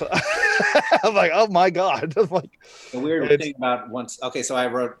 this. I'm like, oh my god. I'm like, the weird thing about so I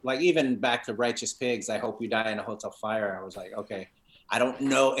wrote, like, even back to Righteous Pigs, I Hope You Die in a Hotel Fire. I was like, okay, I don't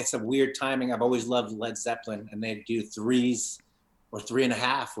know. It's a weird timing. I've always loved Led Zeppelin, and they do 3s or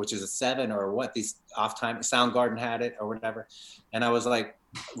 3.5, which is a 7 or what, these off time. Soundgarden had it or whatever. And I was like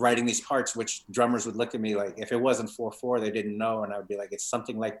writing these parts, which drummers would look at me like, if it wasn't 4/4, they didn't know. And I would be like, it's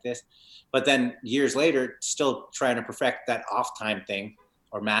something like this. But then years later, still trying to perfect that off time thing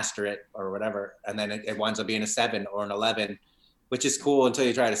or master it or whatever. And then it winds up being a 7 or an 11, which is cool until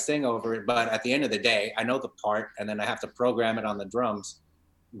you try to sing over it. But at the end of the day, I know the part, and then I have to program it on the drums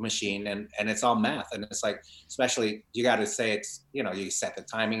machine, and it's all math. And it's like, especially you got to say, it's, you know, you set the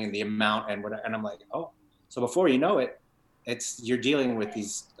timing and the amount and whatever. And I'm like, oh, so before you know it, you're dealing with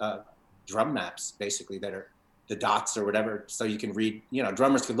these drum maps basically that are the dots or whatever. So you can read, you know,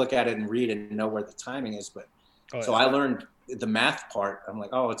 drummers could look at it and read and know where the timing is. But so I learned the math part. I'm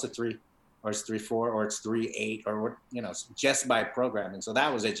like, oh, it's a 3, or it's 3/4, or it's 3/8, or what, you know, just by programming. So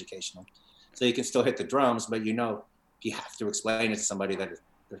that was educational. So you can still hit the drums, but you know, you have to explain it to somebody that,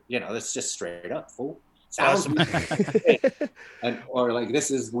 you know, that's just straight up, fool. Sounds weird. And, or like,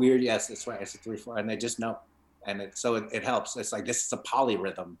 this is weird. Yes, that's right. It's a 3/4, and they just know. And it helps. It's like, this is a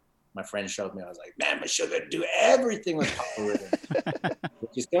polyrhythm. My friend showed me. I was like, man, my sugar do everything with polyrhythm,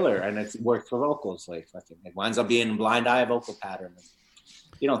 which is killer. And it's worked for vocals. Like, fucking, it winds up being blind eye vocal pattern.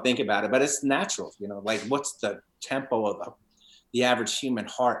 You don't think about it, but it's natural. You know, like, what's the tempo of the average human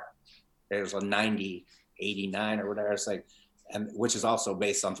heart? There's a 90, 89 or whatever. It's like, and which is also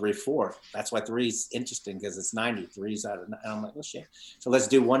based on 3/4. That's why 3's interesting, because it's 90. 3's out of, and I'm like, oh shit. So let's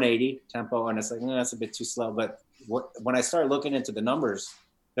do 180 tempo, and it's like, that's a bit too slow. But when I start looking into the numbers,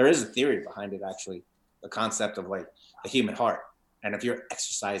 there is a theory behind it, actually, the concept of like the human heart. And if you're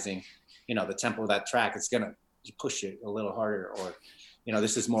exercising, you know, the tempo of that track, it's gonna push it a little harder, or, you know,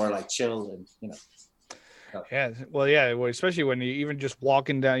 this is more like chill, and, you know. So. Yeah, well, especially when you even just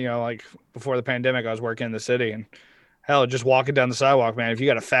walking down, you know, like before the pandemic, I was working in the city, and hell, just walking down the sidewalk, man. If you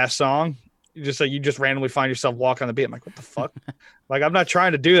got a fast song, you just randomly find yourself walking on the beat. I'm like, what the fuck? Like, I'm not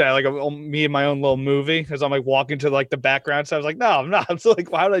trying to do that. Like, me and my own little movie, as I'm like walking to like the background. So I was like, no, I'm not. I'm so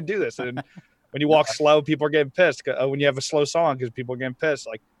like, why did I do this? And when you walk slow, people are getting pissed. When you have a slow song, because people are getting pissed.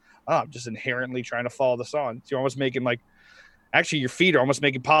 Like, oh, I'm just inherently trying to follow the song. So you're almost making like, actually, your feet are almost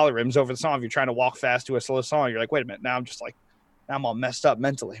making polyrhythms over the song. If you're trying to walk fast to a slow song, you're like, wait a minute. Now I'm all messed up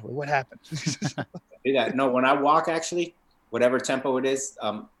mentally. What happened? Do that. No, when I walk, actually, whatever tempo it is,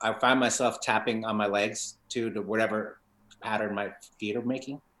 I find myself tapping on my legs to whatever pattern my feet are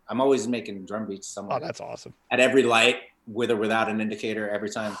making. I'm always making drum beats somewhere. Oh, that's awesome. At every light, with or without an indicator,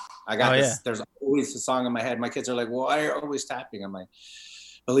 every time. I got this. Yeah. There's always a song in my head. My kids are like, why are you always tapping? I'm like,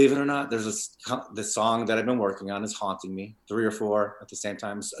 believe it or not, there's the song that I've been working on is haunting me, 3 or 4 at the same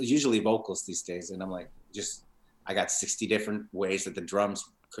time. So usually vocals these days. And I'm like, I got 60 different ways that the drums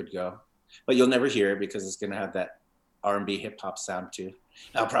could go. But you'll never hear it because it's going to have that R&B hip hop sound too.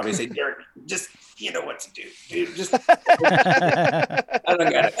 I'll probably say, Derek, just, you know what to do, dude. Just, I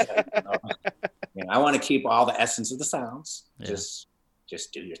don't got it. You know, I want to keep all the essence of the sounds. Yeah. Just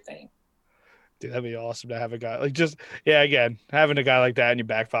do your thing. Dude, that'd be awesome to have a guy like again, having a guy like that in your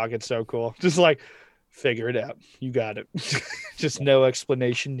back pocket's so cool. Just like, figure it out. You got it. Just no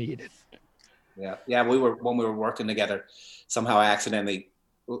explanation needed. Yeah. Yeah. When we were working together, somehow I accidentally,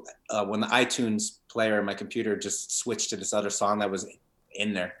 when the iTunes player in my computer just switched to this other song that was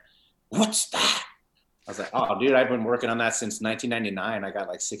in there. What's that? I was like, oh, dude, I've been working on that since 1999. I got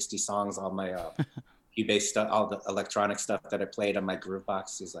like 60 songs on my Cubase stuff, all the electronic stuff that I played on my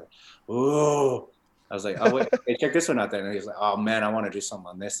Groovebox. He's like, oh. I was like, oh, wait, hey, check this one out there. And he's like, oh, man, I want to do something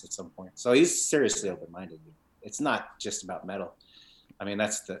on this at some point. So he's seriously open-minded. It's not just about metal. I mean,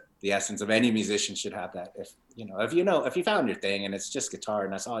 that's the essence of any musician should have that. If you found your thing and it's just guitar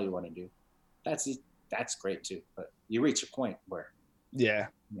and that's all you want to do, that's great too. But you reach a point where,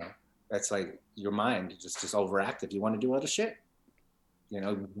 that's like your mind is just overactive. You want to do other shit. You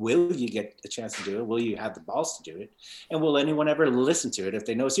know, will you get a chance to do it? Will you have the balls to do it? And will anyone ever listen to it if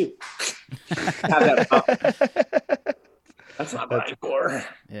they know it's you? That's not my core.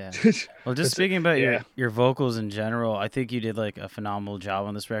 Yeah. Well, just speaking about your vocals in general, I think you did like a phenomenal job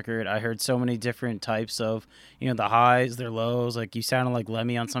on this record. I heard so many different types of, the highs, their lows. Like you sounded like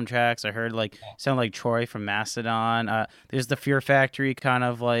Lemmy on some tracks. I heard sound like Troy from Mastodon. There's the Fear Factory kind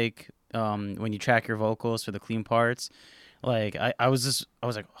of like when you track your vocals for the clean parts. Like I was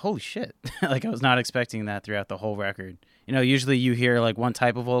like, holy shit. Like I was not expecting that throughout the whole record. Usually you hear like one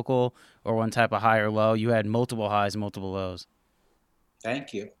type of vocal or one type of high or low. You had multiple highs, multiple lows.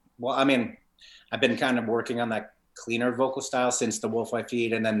 Thank you. Well, I mean, I've been kind of working on that cleaner vocal style since the Wolf I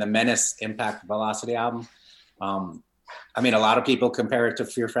Feed and then the Menace Impact Velocity album. I mean, a lot of people compare it to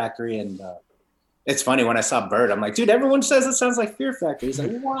Fear Factory, and it's funny when I saw Bird, I'm like, dude, everyone says it sounds like Fear Factory. He's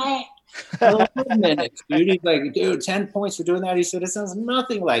like, what? I love Menace, dude. He's like, dude, 10 points for doing that. He said, it sounds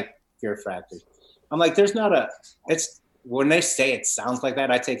nothing like Fear Factory. I'm like, there's not a, it's, when they say it sounds like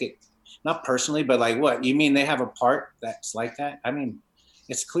that, I take it, not personally, but like, what? You mean they have a part that's like that? I mean,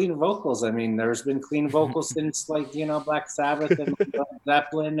 it's clean vocals. I mean, there's been clean vocals since like, you know, Black Sabbath and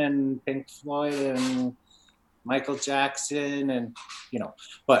Zeppelin and Pink Floyd and Michael Jackson and, you know,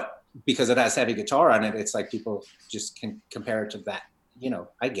 but because it has heavy guitar on it, it's like people just can compare it to that. You know,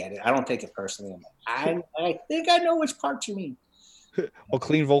 I get it. I don't take it personally. I'm like, I think I know which part you mean. Well,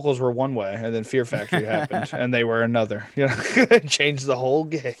 clean vocals were one way, and then Fear Factory happened, and they were another. You know, changed the whole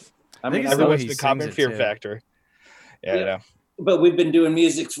game. I mean, Everyone's been copying Fear Factory. Yeah, yeah. But we've been doing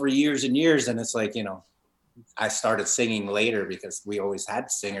music for years and years, and it's like, you know, I started singing later because we always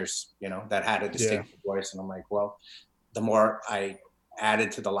had singers, you know, that had a distinct voice. And I'm like, well, the more I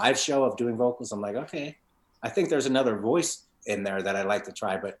added to the live show of doing vocals, I'm like, okay, I think there's another voice in there that I'd like to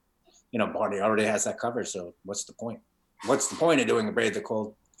try. But, you know, Barney already has that covered. So what's the point? What's the point of doing a Brave the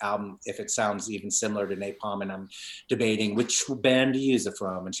Cold album if it sounds even similar to Napalm? And I'm debating which band to use it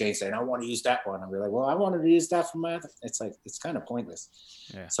from. And Shane's saying, I want to use that one. I'm like, well, I wanted to use that from my other. It's like, it's kind of pointless.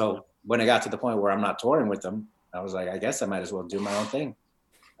 Yeah. So when I got to the point where I'm not touring with them, I was like, I guess I might as well do my own thing.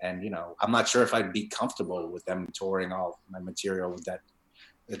 And, you know, I'm not sure if I'd be comfortable with them touring all my material with that.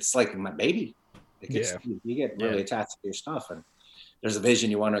 It's like my baby. You get really attached to your stuff. And there's a vision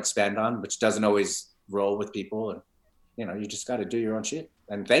you want to expand on, which doesn't always roll with people. And, you know, you just got to do your own shit.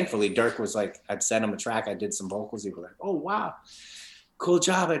 And thankfully, Dirk was like, I'd sent him a track. I did some vocals. He was like, oh, wow, cool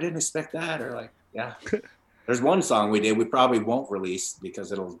job. I didn't expect that. Or like, yeah. There's one song we did we probably won't release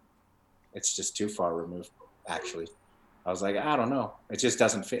because it's just too far removed, actually. I was like, I don't know. It just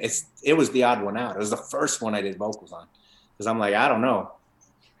doesn't fit. It was the odd one out. It was the first one I did vocals on because I'm like, I don't know.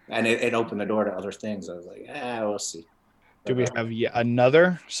 And it opened the door to other things. I was like, we'll see. Do we have yet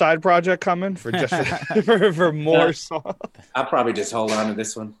another side project coming for just for more songs? I'll probably just hold on to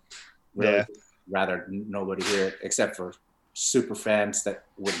this one. Really, rather nobody hear it except for super fans that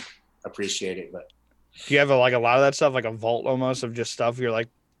would appreciate it. But do you have a lot of that stuff, like a vault almost of just stuff you're like,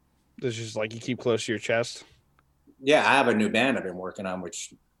 this is like you keep close to your chest? Yeah, I have a new band I've been working on,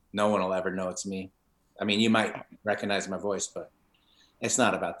 which no one will ever know it's me. I mean, you might recognize my voice, but it's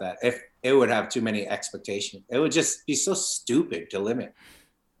not about that. If it would have too many expectations, it would just be so stupid to limit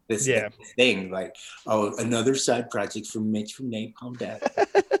this thing. Like, oh, another side project from Mitch from Napalm Death.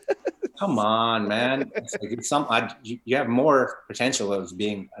 Come on, man. It's like you have more potential of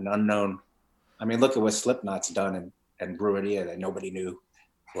being an unknown. I mean, look at what Slipknot's done and Bruidia that nobody knew.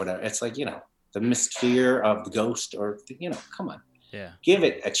 Whatever. It's like, you know, the mystery of the ghost, or, you know, come on. Yeah. Give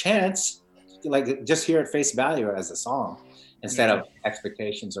it a chance. Like, just hear it face value as a song instead of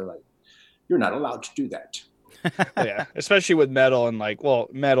expectations or like, you're not allowed to do that. Yeah, especially with metal and like, well,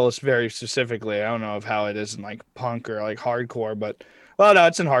 metal is very specifically, I don't know of how it is in like punk or like hardcore, but well, no,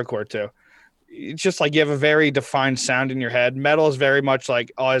 it's in hardcore too. It's just like you have a very defined sound in your head. Metal is very much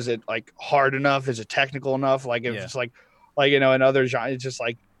like, oh, is it like hard enough? Is it technical enough? Like if it's like, you know, in other genres, it's just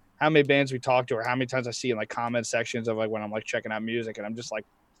like how many bands we talk to or how many times I see in like comment sections of like when I'm like checking out music and I'm just like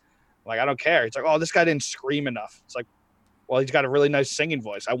I don't care. It's like, oh, this guy didn't scream enough. It's like, well, he's got a really nice singing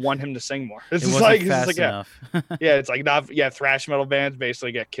voice. I want him to sing more. It's just like, enough. Yeah, it's like not, thrash metal bands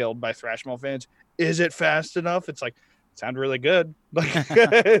basically get killed by thrash metal fans. Is it fast enough? It's like, it sounds really good. Like,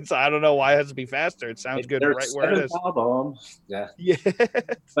 I don't know why it has to be faster. It sounds good right where it is. Album. Yeah.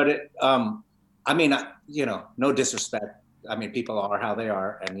 But it, I mean, you know, no disrespect. I mean, people are how they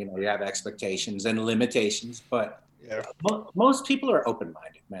are, and you know, you have expectations and limitations. But most people are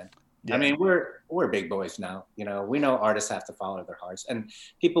open-minded, man. Yeah. I mean, we're big boys now. You know, we know artists have to follow their hearts, and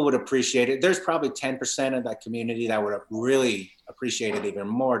people would appreciate it. There's probably 10% of that community that would really appreciate it even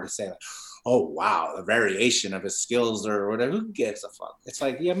more to say, like, oh, wow, the variation of his skills or whatever. Who gives a fuck? It's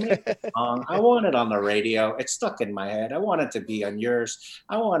like, yeah, make a song. I want it on the radio. It's stuck in my head. I want it to be on yours.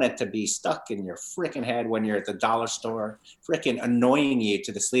 I want it to be stuck in your freaking head when you're at the dollar store, freaking annoying you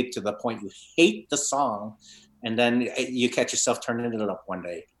to the sleep to the point you hate the song. And then you catch yourself turning it up one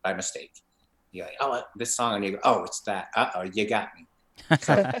day by mistake. You're like, oh, this song. And you go, oh, it's that. Uh-oh, you got me.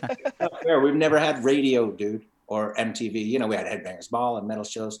 So, we've never had radio, dude, or MTV. You know, we had Headbangers Ball and metal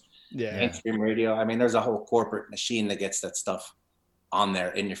shows. Yeah. Mainstream radio. I mean, there's a whole corporate machine that gets that stuff on there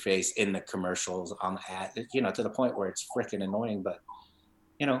in your face, in the commercials, on the ad, you know, to the point where it's freaking annoying. But,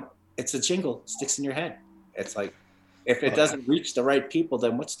 you know, it's a jingle, sticks in your head. It's like, If it doesn't reach the right people,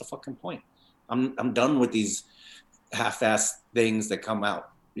 then what's the fucking point? I'm done with these half-assed things that come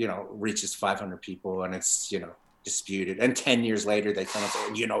out, reaches 500 people and it's, disputed. And 10 years later, they come and say,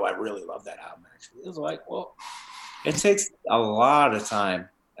 I really love that album, actually. It was like, well, it takes a lot of time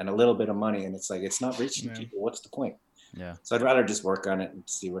and a little bit of money. And it's like, it's not reaching people. What's the point? Yeah. So I'd rather just work on it and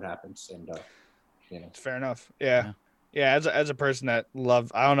see what happens. And, It's fair enough. Yeah. Yeah, as a person that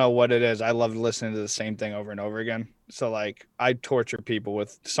I don't know what it is. I love listening to the same thing over and over again. So like I torture people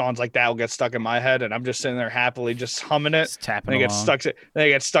with songs like that will get stuck in my head and I'm just sitting there happily just humming it. Just tapping and along. They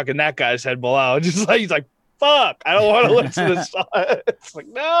get stuck in that guy's head below. Just like he's like, fuck, I don't want to listen to this song. It's like,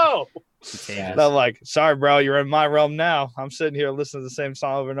 no. And I'm like, sorry, bro, you're in my realm now. I'm sitting here listening to the same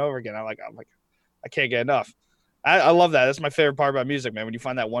song over and over again. I'm like, I can't get enough. I love that. That's my favorite part about music, man. When you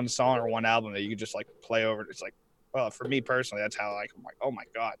find that one song or one album that you can just like play over, it's like, well, for me personally, that's how I'm like, oh my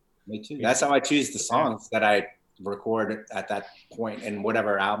God. Me too. That's how I choose the songs that I record at that point, and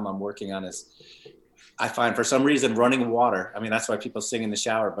whatever album I'm working on is, I find for some reason running water. I mean, that's why people sing in the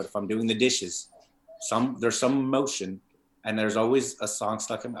shower, but if I'm doing the dishes, there's some emotion and there's always a song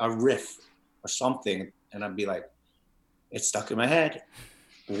stuck in a riff or something. And I'd be like, it's stuck in my head.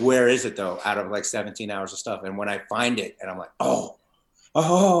 Where is it though? Out of like 17 hours of stuff. And when I find it and I'm like, oh,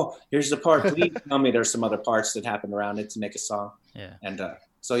 here's the part. Please tell me there's some other parts that happen around it to make a song. Yeah. And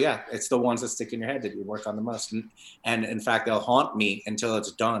so yeah, it's the ones that stick in your head that you work on the most. And in fact, they'll haunt me until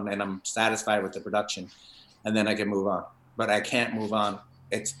it's done and I'm satisfied with the production, and then I can move on. But I can't move on.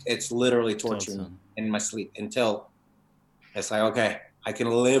 It's literally torturing me in my sleep until it's like, okay, I can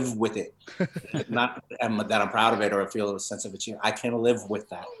live with it. Not that I'm proud of it or I feel a sense of achievement. I can live with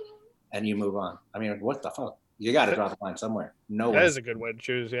that, and you move on. I mean, what the fuck? You got to draw the line somewhere. That is a good way to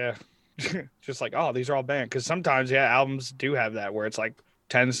choose. Yeah. Just like, oh, these are all bangers. Because sometimes, albums do have that where it's like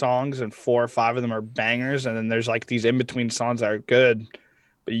 10 songs and 4 or 5 of them are bangers. And then there's like these in-between songs that are good,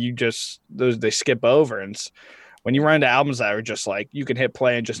 but they skip over. And when you run into albums that are just like, you can hit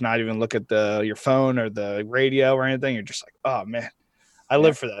play and just not even look at your phone or the radio or anything. You're just like, oh man, I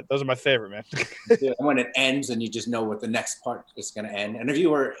live for that. Those are my favorite, man. Yeah, when it ends and you just know what the next part is going to end.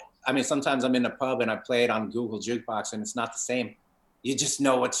 And sometimes I'm in a pub and I play it on Google Jukebox and it's not the same. You just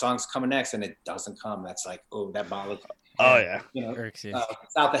know what song's coming next and it doesn't come. That's like, oh, that bothers me. Oh, yeah.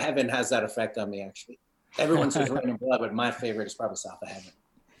 South of Heaven has that effect on me, actually. Everyone says Rain and Blood, but my favorite is probably South of Heaven.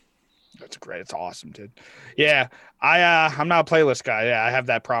 That's great. It's awesome, dude. Yeah, I'm not a playlist guy. Yeah, I have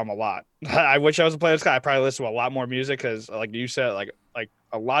that problem a lot. I wish I was a playlist guy. I probably listen to a lot more music because, like you said, like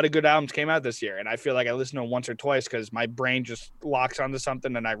a lot of good albums came out this year, and I feel like I listen to them once or twice because my brain just locks onto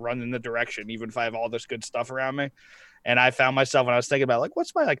something and I run in the direction, even if I have all this good stuff around me. And I found myself when I was thinking about like,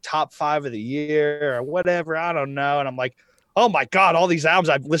 what's my like top 5 of the year or whatever, I don't know. And I'm like, oh my God, all these albums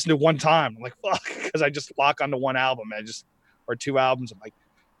I've listened to one time. I'm like, fuck, because I just lock onto one album or 2 albums. I'm like,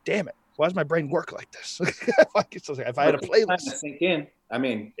 damn it. Why does my brain work like this? If I had a playlist. Sink in. I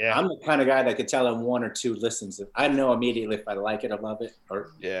mean, I'm the kind of guy that could tell in 1 or 2 listens. I know immediately if I like it or love it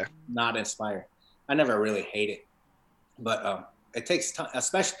or not inspired. I never really hate it. But it takes time,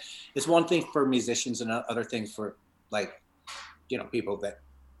 especially it's one thing for musicians and other things for like, people that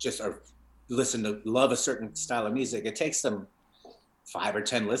just love a certain style of music. It takes them 5 or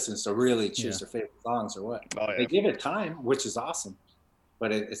 10 listens to really choose their favorite songs or what. Oh, yeah. They give it time, which is awesome.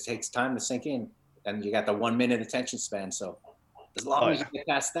 But it takes time to sink in, and you got the 1 minute attention span. So as long as you get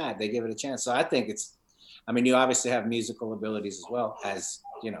past that, they give it a chance. So I think you obviously have musical abilities as well as,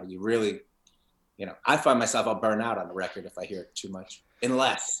 you really, I find myself, I'll burn out on the record if I hear it too much,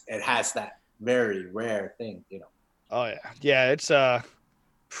 unless it has that very rare thing, Oh yeah. Yeah. It's,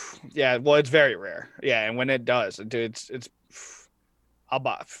 well, it's very rare. Yeah. And when it does, dude, it's, I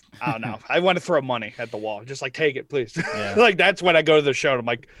don't know. I want to throw money at the wall. Just like, take it, please. Yeah. Like, that's when I go to the show. And I'm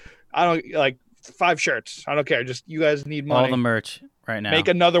like, I don't like 5 shirts. I don't care. Just, you guys need money. All the merch right now. Make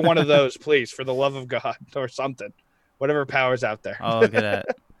another one of those, please, for the love of God or something. Whatever power's out there. Oh, look at that.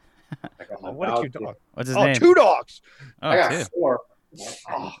 What a cute dog. What's his name? 2 dogs. Oh, I got 2. 4.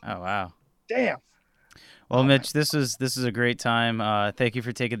 Oh, wow. Damn. Well, Mitch, this is a great time. Thank you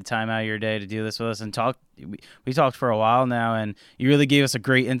for taking the time out of your day to do this with us and talk. We talked for a while now, and you really gave us a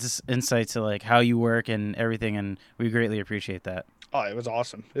great insight to like how you work and everything, and we greatly appreciate that. Oh, it was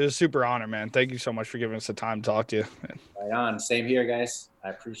awesome. It was a super honor, man. Thank you so much for giving us the time to talk to you. Right on. Same here, guys. I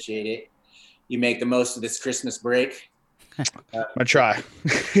appreciate it. You make the most of this Christmas break. I'm gonna try.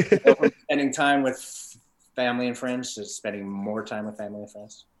 From spending time with family and friends to spending more time with family and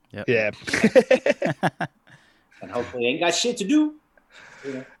friends. Yep. Yeah. And hopefully ain't got shit to do.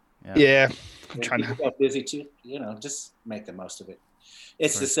 Yeah. I'm trying to busy too. Just make the most of it.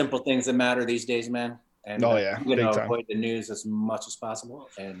 It's the simple things that matter these days, man. And yeah, I'm going big to time. avoid the news as much as possible.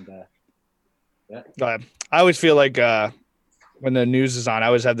 And yeah. I always feel like when the news is on, I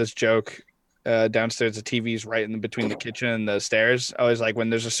always have this joke downstairs. The TV's right in between the kitchen and the stairs. I always like when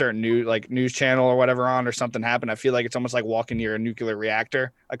there's a certain news channel or whatever on or something happened. I feel like it's almost like walking near a nuclear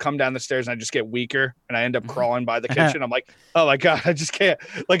reactor. I come down the stairs and I just get weaker and I end up crawling by the kitchen. I'm like, oh my God, I just can't.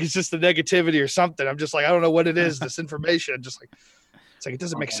 Like it's just the negativity or something. I'm just like, I don't know what it is. This information. I'm just like, it's like it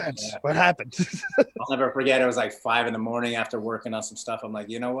doesn't make sense. Yeah. What happened? I'll never forget. It was like 5 a.m. after working on some stuff. I'm like,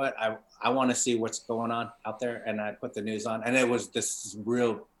 you know what? I want to see what's going on out there. And I put the news on, and it was this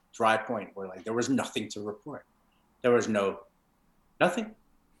real dry point where like there was nothing to report. There was nothing.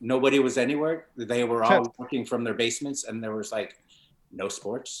 Nobody was anywhere. They were all working from their basements, and there was like no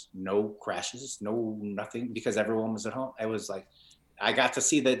sports, no crashes, no nothing because everyone was at home. It was like I got to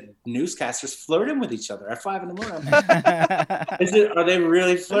see the newscasters flirting with each other at 5 a.m. I'm like, are they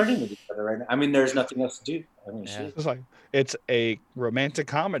really flirting with each other right now? I mean, there's nothing else to do. I mean, shit. It's like it's a romantic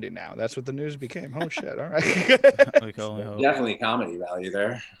comedy now. That's what the news became. Oh shit! All right. Definitely comedy value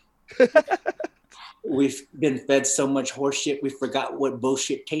there. We've been fed so much horse shit, we forgot what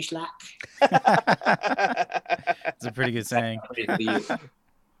bullshit tastes like. It's a pretty good saying.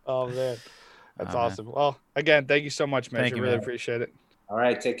 Oh man, that's awesome. Man. Well, again, thank you so much, Mitch. I really appreciate it. All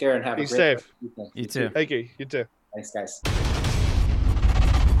right, take care and have a great safe. You too. Thank you. You too. Thanks, guys.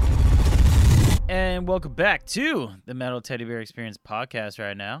 And welcome back to the Metal Teddy Bear Experience podcast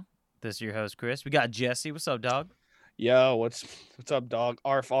right now. This is your host, Chris. We got Jesse. What's up, dog? Yo, what's up, dog?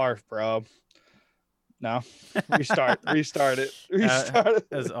 Arf, bro. No. Restart it.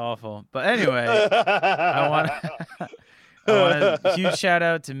 That's awful. But anyway, I want a huge shout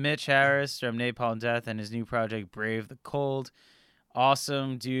out to Mitch Harris from Napalm Death and his new project, Brave the Cold.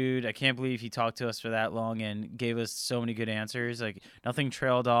 Awesome, dude. I can't believe he talked to us for that long and gave us so many good answers. Like, nothing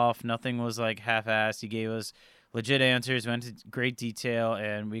trailed off. Nothing was, like, half-assed. He gave us legit answers, went into great detail,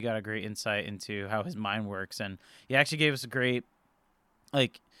 and we got a great insight into how his mind works. And he actually gave us a great,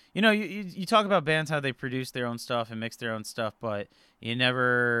 like, you know, you talk about bands, how they produce their own stuff and mix their own stuff, but you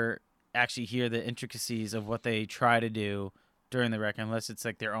never actually hear the intricacies of what they try to do during the record, unless it's,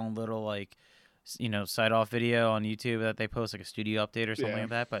 like, their own little, like, you know, side off video on YouTube that they post, like a studio update or something like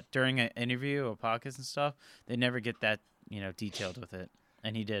that. But during an interview or podcast and stuff, they never get that, you know, detailed with it.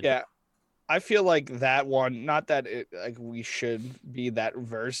 And he did. Yeah. I feel like that one, not that like we should be that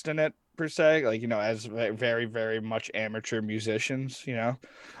versed in it per se, like, you know, as very, very much amateur musicians, you know,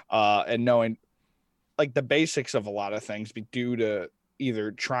 and knowing like the basics of a lot of things be due to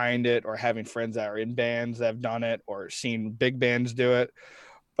either trying it or having friends that are in bands that have done it or seen big bands do it.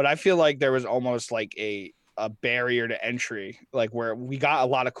 But I feel like there was almost like a barrier to entry, like where we got a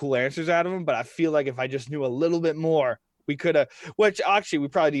lot of cool answers out of them. But I feel like if I just knew a little bit more, we could have, which actually we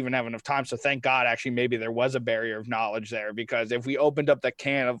probably didn't even have enough time. So thank God, actually, maybe there was a barrier of knowledge there, because if we opened up the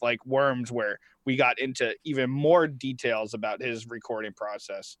can of like worms where we got into even more details about his recording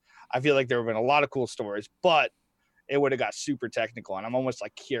process, I feel like there would have been a lot of cool stories, but it would have got super technical. And I'm almost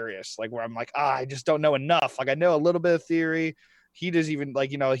like curious, like where I'm like, I just don't know enough. Like I know a little bit of theory. He doesn't even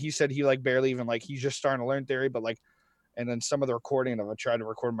like, you know, he said he like barely even like, he's just starting to learn theory, but like, and then some of the recording of I tried to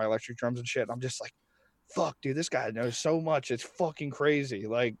record my electric drums and shit. I'm just like, fuck, dude, this guy knows so much. It's fucking crazy.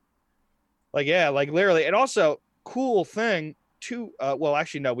 Like, yeah, like literally. And also cool thing too. Well,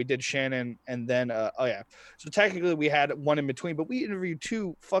 actually, no, we did Shannon and then, oh yeah. So technically we had one in between, but we interviewed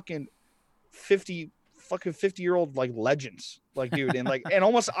two fucking 50-year-old like legends, like dude, and like, and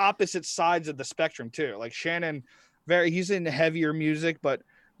almost opposite sides of the spectrum too. Like Shannon, he's in heavier music, but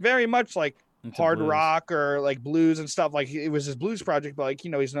very much like hard blues. rock or like blues and stuff. Like it was his blues project, but like, you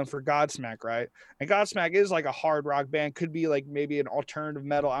know, he's known for Godsmack, right? And Godsmack is like a hard rock band, could be like maybe an alternative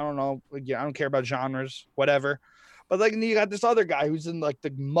metal. I don't know. Like, yeah, I don't care about genres, whatever. But like, and you got this other guy who's in like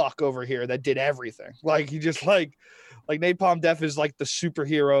the muck over here that did everything. Like he just like Napalm Death is like the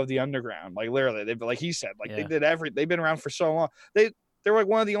superhero of the underground. Like literally, they've like he said, like they did they've been around for so long. They're like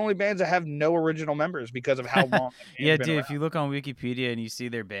one of the only bands that have no original members because of how long. Yeah, dude. If you look on Wikipedia and you see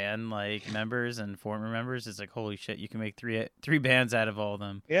their band like members and former members, it's like holy shit, you can make three bands out of all of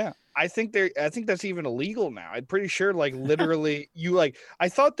them. Yeah, I think that's even illegal now. I'm pretty sure, like literally, you like. I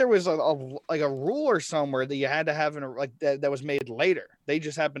thought there was a rule or somewhere that you had to have that was made later. They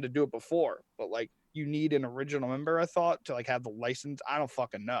just happened to do it before, but like you need an original member. I thought to like have the license. I don't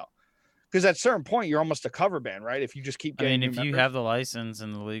fucking know. Because at a certain point, you're almost a cover band, right? If you just keep getting if you have the license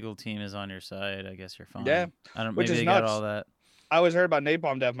and the legal team is on your side, I guess you're fine. Yeah. Maybe they got all that. I always heard about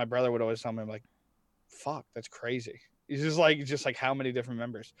Napalm Death. My brother would always tell me, I'm like, fuck, that's crazy. He's just like how many different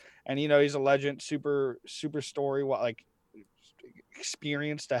members. And, you know, he's a legend, super, super story. Like,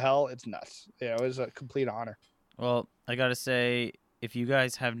 experience to hell, it's nuts. Yeah, it was a complete honor. Well, I gotta say, if you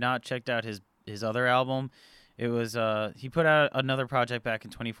guys have not checked out his other album, it was he put out another project back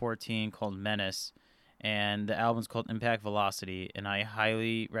in 2014 called Menace, and the album's called Impact Velocity, and I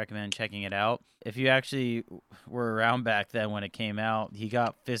highly recommend checking it out. If you actually were around back then when it came out, he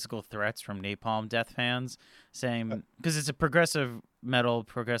got physical threats from Napalm Death fans saying, because it's a progressive metal,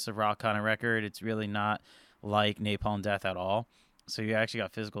 progressive rock kind of record, it's really not like Napalm Death at all. So you actually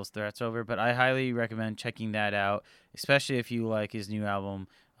got physical threats over, but I highly recommend checking that out, especially if you like his new album,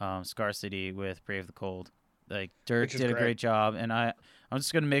 Scarcity with Brave the Cold. Like Dirk did a great job, and I'm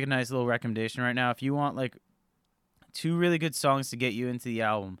just gonna make a nice little recommendation right now. If you want like 2 really good songs to get you into the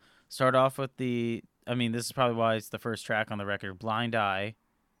album, start off with this is probably why it's the first track on the record, Blind Eye.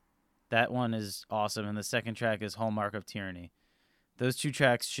 That one is awesome, and the second track is Hallmark of Tyranny. Those 2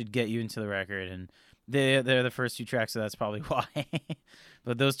 tracks should get you into the record, and they're the first 2 tracks, so that's probably why.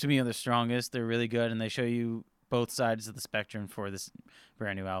 But those to me are the strongest. They're really good, and they show you both sides of the spectrum for this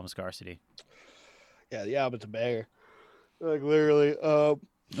brand new album, Scarcity. Yeah, the album's a banger. Like literally,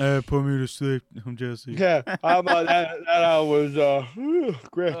 put me to sleep. I'm Jesse. yeah, that album was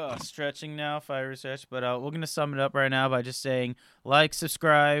great. Stretching now, fire stretch. But we're gonna sum it up right now by just saying like,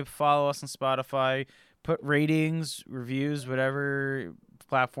 subscribe, follow us on Spotify, put ratings, reviews, whatever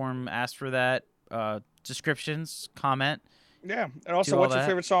platform asks for that. Descriptions, comment. Yeah, and also, what's your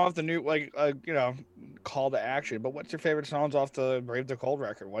favorite song off the new, call to action? But what's your favorite songs off the Brave the Cold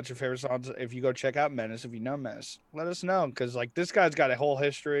record? What's your favorite songs if you go check out Menace? If you know Menace, let us know, because like this guy's got a whole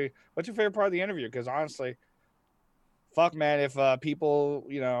history. What's your favorite part of the interview? Because honestly, fuck man, if people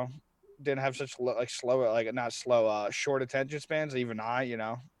didn't have such short attention spans, even I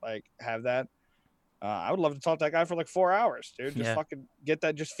have that. I would love to talk to that guy for like 4 hours, dude. Just fucking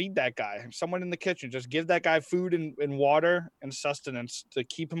just feed that guy. Someone in the kitchen, just give that guy food and water and sustenance to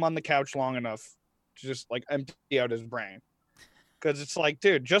keep him on the couch long enough to just like empty out his brain. Because it's like,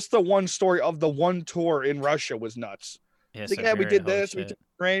 dude, just the one story of the one tour in Russia was nuts. Yeah, we did this. We took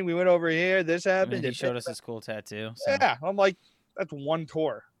the train. We went over here. This happened. He showed us his cool tattoo. So. Yeah, I'm like, that's one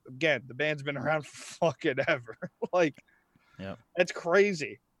tour. Again, the band's been around for fucking ever. That's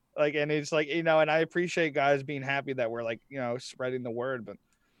crazy. And it's like, and I appreciate guys being happy that we're spreading the word, but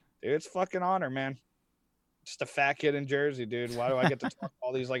dude, it's fucking honor, man. Just a fat kid in Jersey, dude. Why do I get to talk to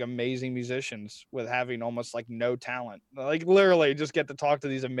all these amazing musicians with having almost no talent? Literally just get to talk to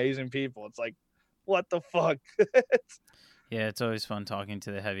these amazing people. It's like, what the fuck? Yeah, it's always fun talking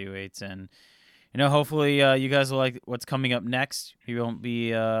to the heavyweights, and hopefully you guys will like what's coming up next. We won't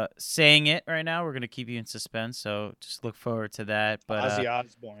be saying it right now. We're going to keep you in suspense, so just look forward to that. But Ozzy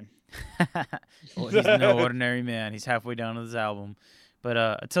Osbourne. Well, he's no ordinary man. He's halfway down to this album. But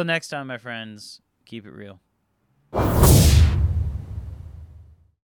until next time, my friends, keep it real.